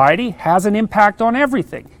 society has an impact on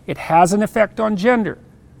everything. It has an effect on gender,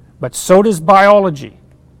 but so does biology.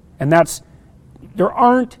 And there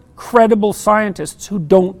aren't credible scientists who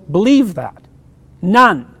don't believe that.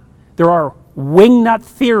 None. There are wingnut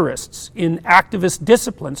theorists in activist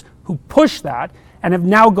disciplines who push that and have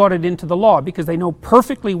now got it into the law because they know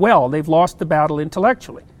perfectly well they've lost the battle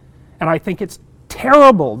intellectually. And I think it's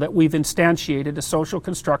terrible that we've instantiated a social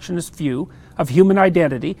constructionist view of human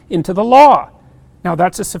identity into the law. Now,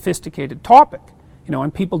 that's a sophisticated topic,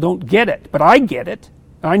 and people don't get it, but I get it.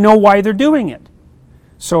 I know why they're doing it.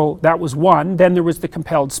 So that was one. Then there was the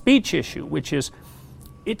compelled speech issue, which is,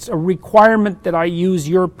 it's a requirement that I use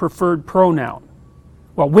your preferred pronoun.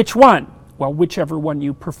 Well, which one? Well, whichever one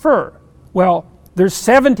you prefer. Well, there's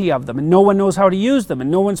 70 of them, and no one knows how to use them,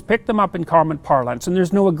 and no one's picked them up in common parlance, and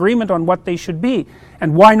there's no agreement on what they should be.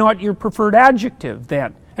 And why not your preferred adjective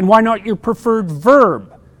then? And why not your preferred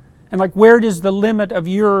verb? And, like, where does the limit of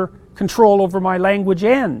your control over my language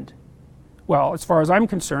end? Well, as far as I'm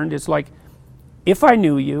concerned, it's like, if I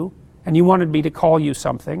knew you and you wanted me to call you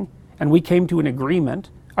something and we came to an agreement,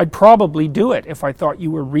 I'd probably do it if I thought you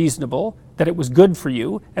were reasonable, that it was good for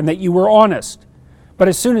you, and that you were honest. But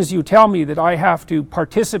as soon as you tell me that I have to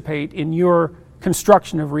participate in your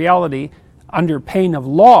construction of reality under pain of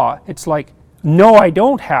law, it's like, no, I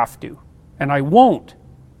don't have to, and I won't.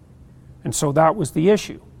 And so that was the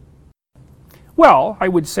issue. Well, I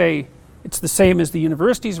would say it's the same as the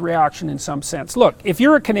university's reaction in some sense. Look, if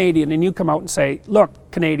you're a Canadian and you come out and say, look,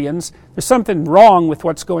 Canadians, there's something wrong with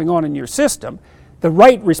what's going on in your system, the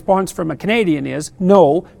right response from a Canadian is,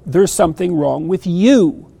 no, there's something wrong with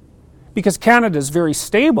you. Because Canada is very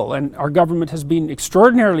stable and our government has been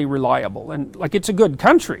extraordinarily reliable and like it's a good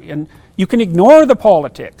country and you can ignore the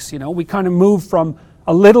politics. You know, we kind of move from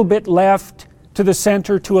a little bit left to the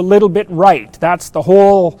center to a little bit right. That's the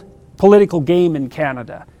whole political game in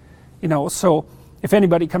Canada. You know, so if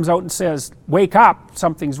anybody comes out and says, wake up,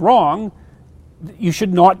 something's wrong, you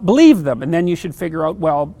should not believe them. And then you should figure out,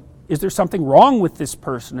 well, is there something wrong with this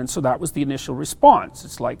person? And so that was the initial response.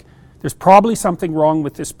 It's like, there's probably something wrong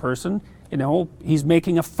with this person. You know, he's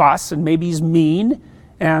making a fuss and maybe he's mean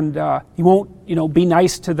and he won't, you know, be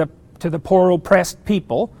nice to the poor oppressed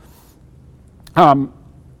people.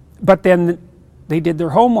 But then they did their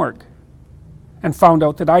homework and found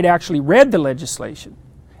out that I'd actually read the legislation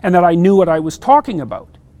and that I knew what I was talking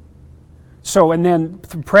about. So, and then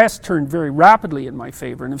the press turned very rapidly in my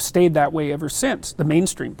favor and have stayed that way ever since, the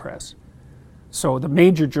mainstream press. So the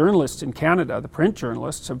major journalists in Canada, the print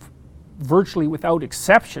journalists, have virtually without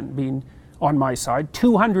exception been on my side.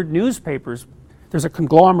 200 newspapers, there's a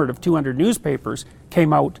conglomerate of 200 newspapers,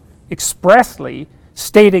 came out expressly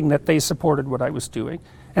stating that they supported what I was doing.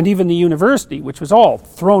 And even the university, which was all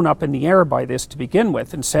thrown up in the air by this to begin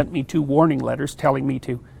with, and sent me 2 warning letters telling me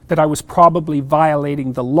that I was probably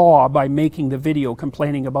violating the law by making the video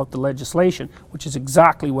complaining about the legislation, which is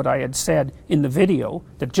exactly what I had said in the video,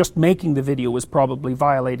 that just making the video was probably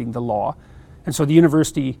violating the law. And so the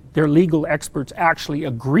university, their legal experts actually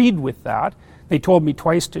agreed with that. They told me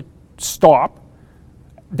twice to stop.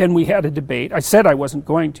 Then we had a debate. I said I wasn't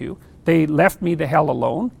going to. They left me the hell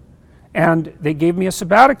alone, and they gave me a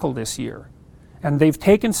sabbatical this year. And they've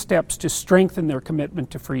taken steps to strengthen their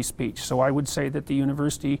commitment to free speech. So I would say that the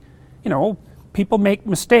university, you know, people make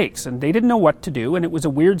mistakes, and they didn't know what to do, and it was a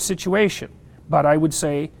weird situation. But I would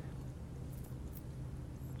say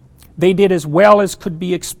they did as well as could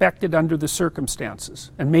be expected under the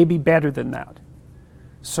circumstances, and maybe better than that.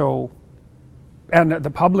 So, and the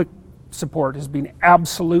public support has been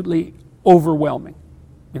absolutely overwhelming,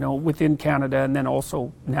 you know, within Canada and then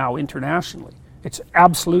also now internationally. It's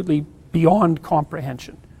absolutely beyond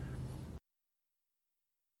comprehension.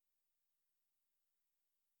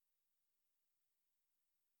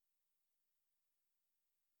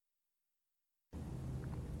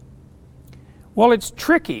 Well, it's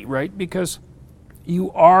tricky, right? Because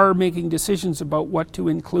you are making decisions about what to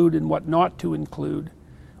include and what not to include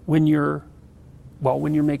when you're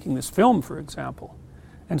making this film, for example.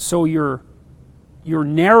 And so your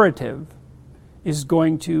narrative is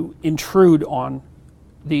going to intrude on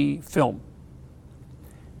the film.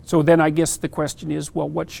 So then I guess the question is, well,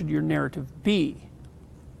 what should your narrative be?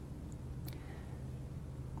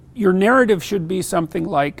 Your narrative should be something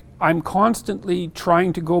like, I'm constantly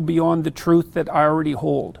trying to go beyond the truth that I already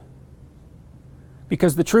hold.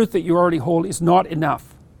 Because the truth that you already hold is not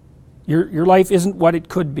enough. Your life isn't what it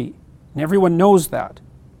could be. And everyone knows that.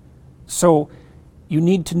 So you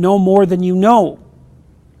need to know more than you know.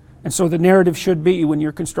 And so the narrative should be, when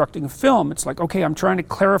you're constructing a film, it's like, okay, I'm trying to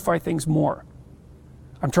clarify things more.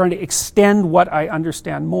 I'm trying to extend what I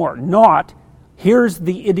understand more. Not, here's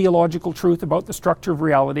the ideological truth about the structure of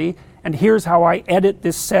reality, and here's how I edit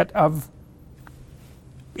this set of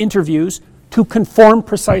interviews to conform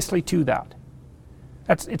precisely to that.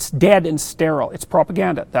 It's dead and sterile. It's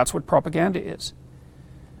propaganda. That's what propaganda is.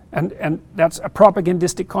 And that's a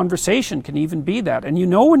propagandistic conversation can even be that. And you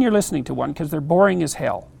know when you're listening to one because they're boring as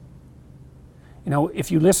hell. You know, if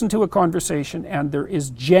you listen to a conversation and there is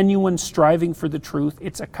genuine striving for the truth,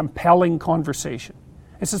 it's a compelling conversation.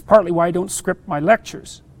 This is partly why I don't script my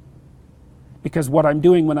lectures. Because what I'm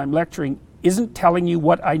doing when I'm lecturing isn't telling you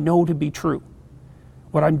what I know to be true.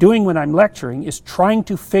 What I'm doing when I'm lecturing is trying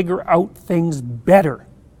to figure out things better.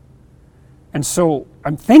 And so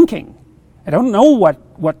I'm thinking. I don't know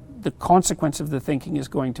what the consequence of the thinking is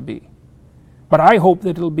going to be. But I hope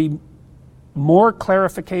that it'll be more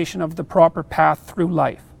clarification of the proper path through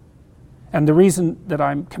life. And the reason that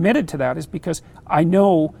I'm committed to that is because I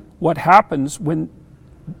know what happens when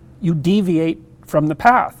you deviate from the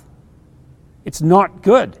path. It's not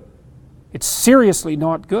good. It's seriously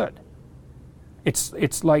not good.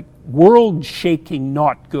 It's like world-shaking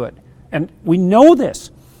not good. And we know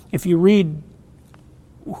this. If you read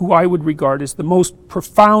who I would regard as the most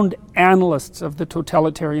profound analysts of the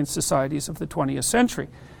totalitarian societies of the 20th century,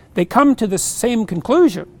 they come to the same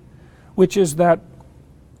conclusion, which is that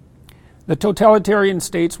the totalitarian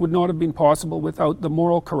states would not have been possible without the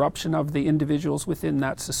moral corruption of the individuals within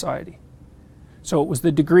that society. So it was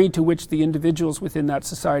the degree to which the individuals within that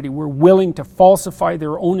society were willing to falsify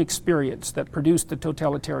their own experience that produced the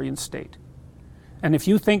totalitarian state. And if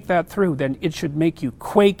you think that through, then it should make you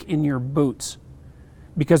quake in your boots,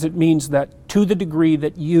 because it means that to the degree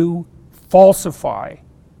that you falsify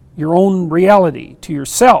your own reality to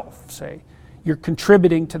yourself, say, you're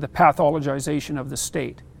contributing to the pathologization of the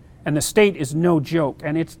state. And the state is no joke,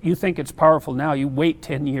 and you think it's powerful now, you wait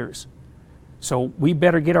 10 years. So we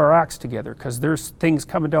better get our acts together, because there's things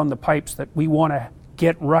coming down the pipes that we want to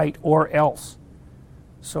get right or else.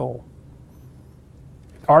 So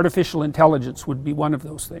artificial intelligence would be one of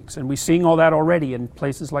those things. And we're seeing all that already in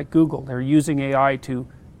places like Google. They're using AI to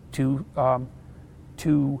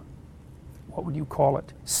what would you call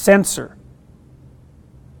it? Censor.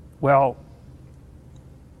 Well,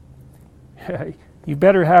 you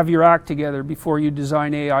better have your act together before you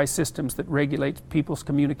design AI systems that regulate people's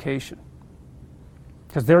communication,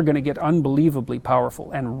 because they're going to get unbelievably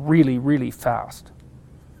powerful and really, really fast.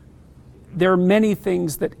 There are many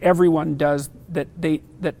things that everyone does that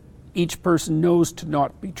each person knows to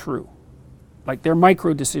not be true. Like they're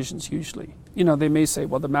micro decisions usually. You know, they may say,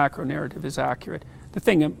 well, the macro narrative is accurate. The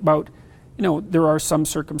thing about, you know, there are some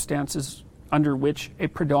circumstances under which a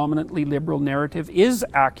predominantly liberal narrative is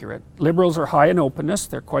accurate. Liberals are high in openness,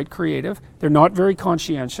 they're quite creative, they're not very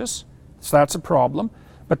conscientious, so that's a problem,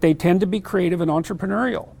 but they tend to be creative and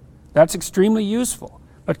entrepreneurial. That's extremely useful.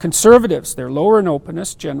 But conservatives, they're lower in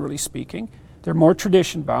openness, generally speaking, they're more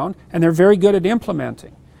tradition bound, and they're very good at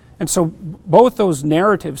implementing. And so both those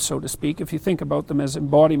narratives, so to speak, if you think about them as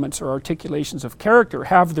embodiments or articulations of character,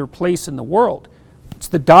 have their place in the world. It's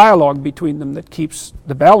the dialogue between them that keeps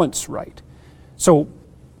the balance right. So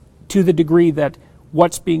to the degree that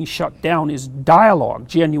what's being shut down is dialogue,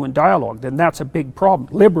 genuine dialogue, then that's a big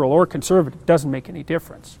problem. Liberal or conservative, doesn't make any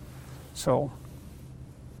difference. So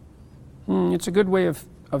it's a good way of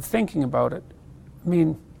thinking about it. I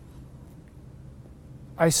mean,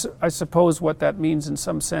 I suppose what that means in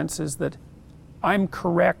some sense is that I'm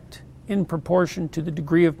correct in proportion to the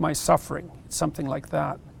degree of my suffering. It's something like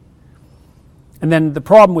that. And then the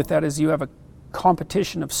problem with that is you have a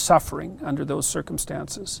competition of suffering under those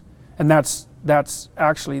circumstances. And that's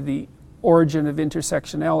actually the origin of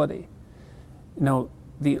intersectionality. You know,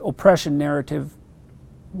 the oppression narrative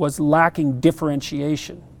was lacking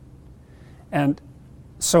differentiation. And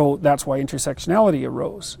so that's why intersectionality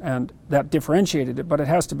arose, and that differentiated it, but it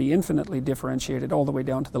has to be infinitely differentiated all the way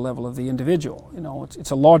down to the level of the individual. You know,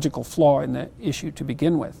 it's a logical flaw in the issue to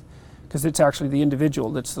begin with, because it's actually the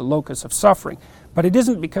individual that's the locus of suffering. But it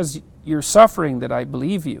isn't because you're suffering that I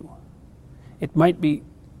believe you. It might be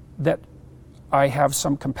that I have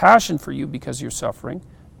some compassion for you because you're suffering.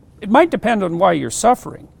 It might depend on why you're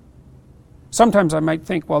suffering. Sometimes I might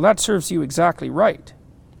think, well, that serves you exactly right.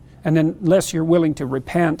 And then unless you're willing to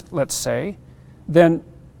repent, let's say, then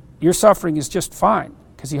your suffering is just fine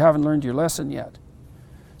because you haven't learned your lesson yet.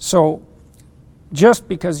 So just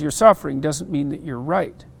because you're suffering doesn't mean that you're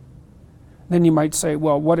right. Then you might say,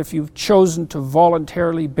 well, what if you've chosen to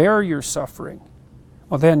voluntarily bear your suffering?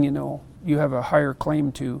 Well, then, you know, you have a higher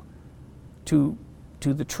claim to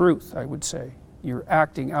the truth, I would say. You're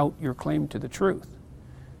acting out your claim to the truth.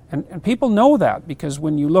 And people know that, because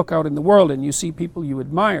when you look out in the world and you see people you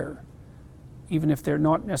admire, even if they're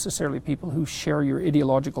not necessarily people who share your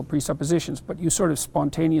ideological presuppositions, but you sort of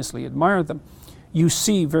spontaneously admire them, you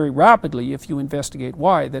see very rapidly, if you investigate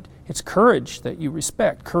why, that it's courage that you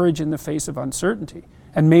respect, courage in the face of uncertainty,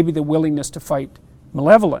 and maybe the willingness to fight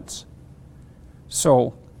malevolence.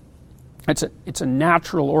 So it's a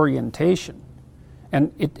natural orientation,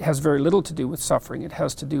 and it has very little to do with suffering. It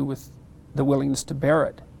has to do with the willingness to bear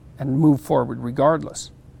it and move forward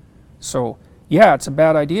regardless. So yeah, it's a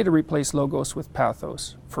bad idea to replace logos with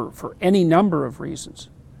pathos for any number of reasons.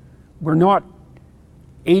 We're not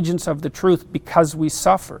agents of the truth because we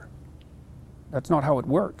suffer. That's not how it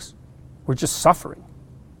works. We're just suffering.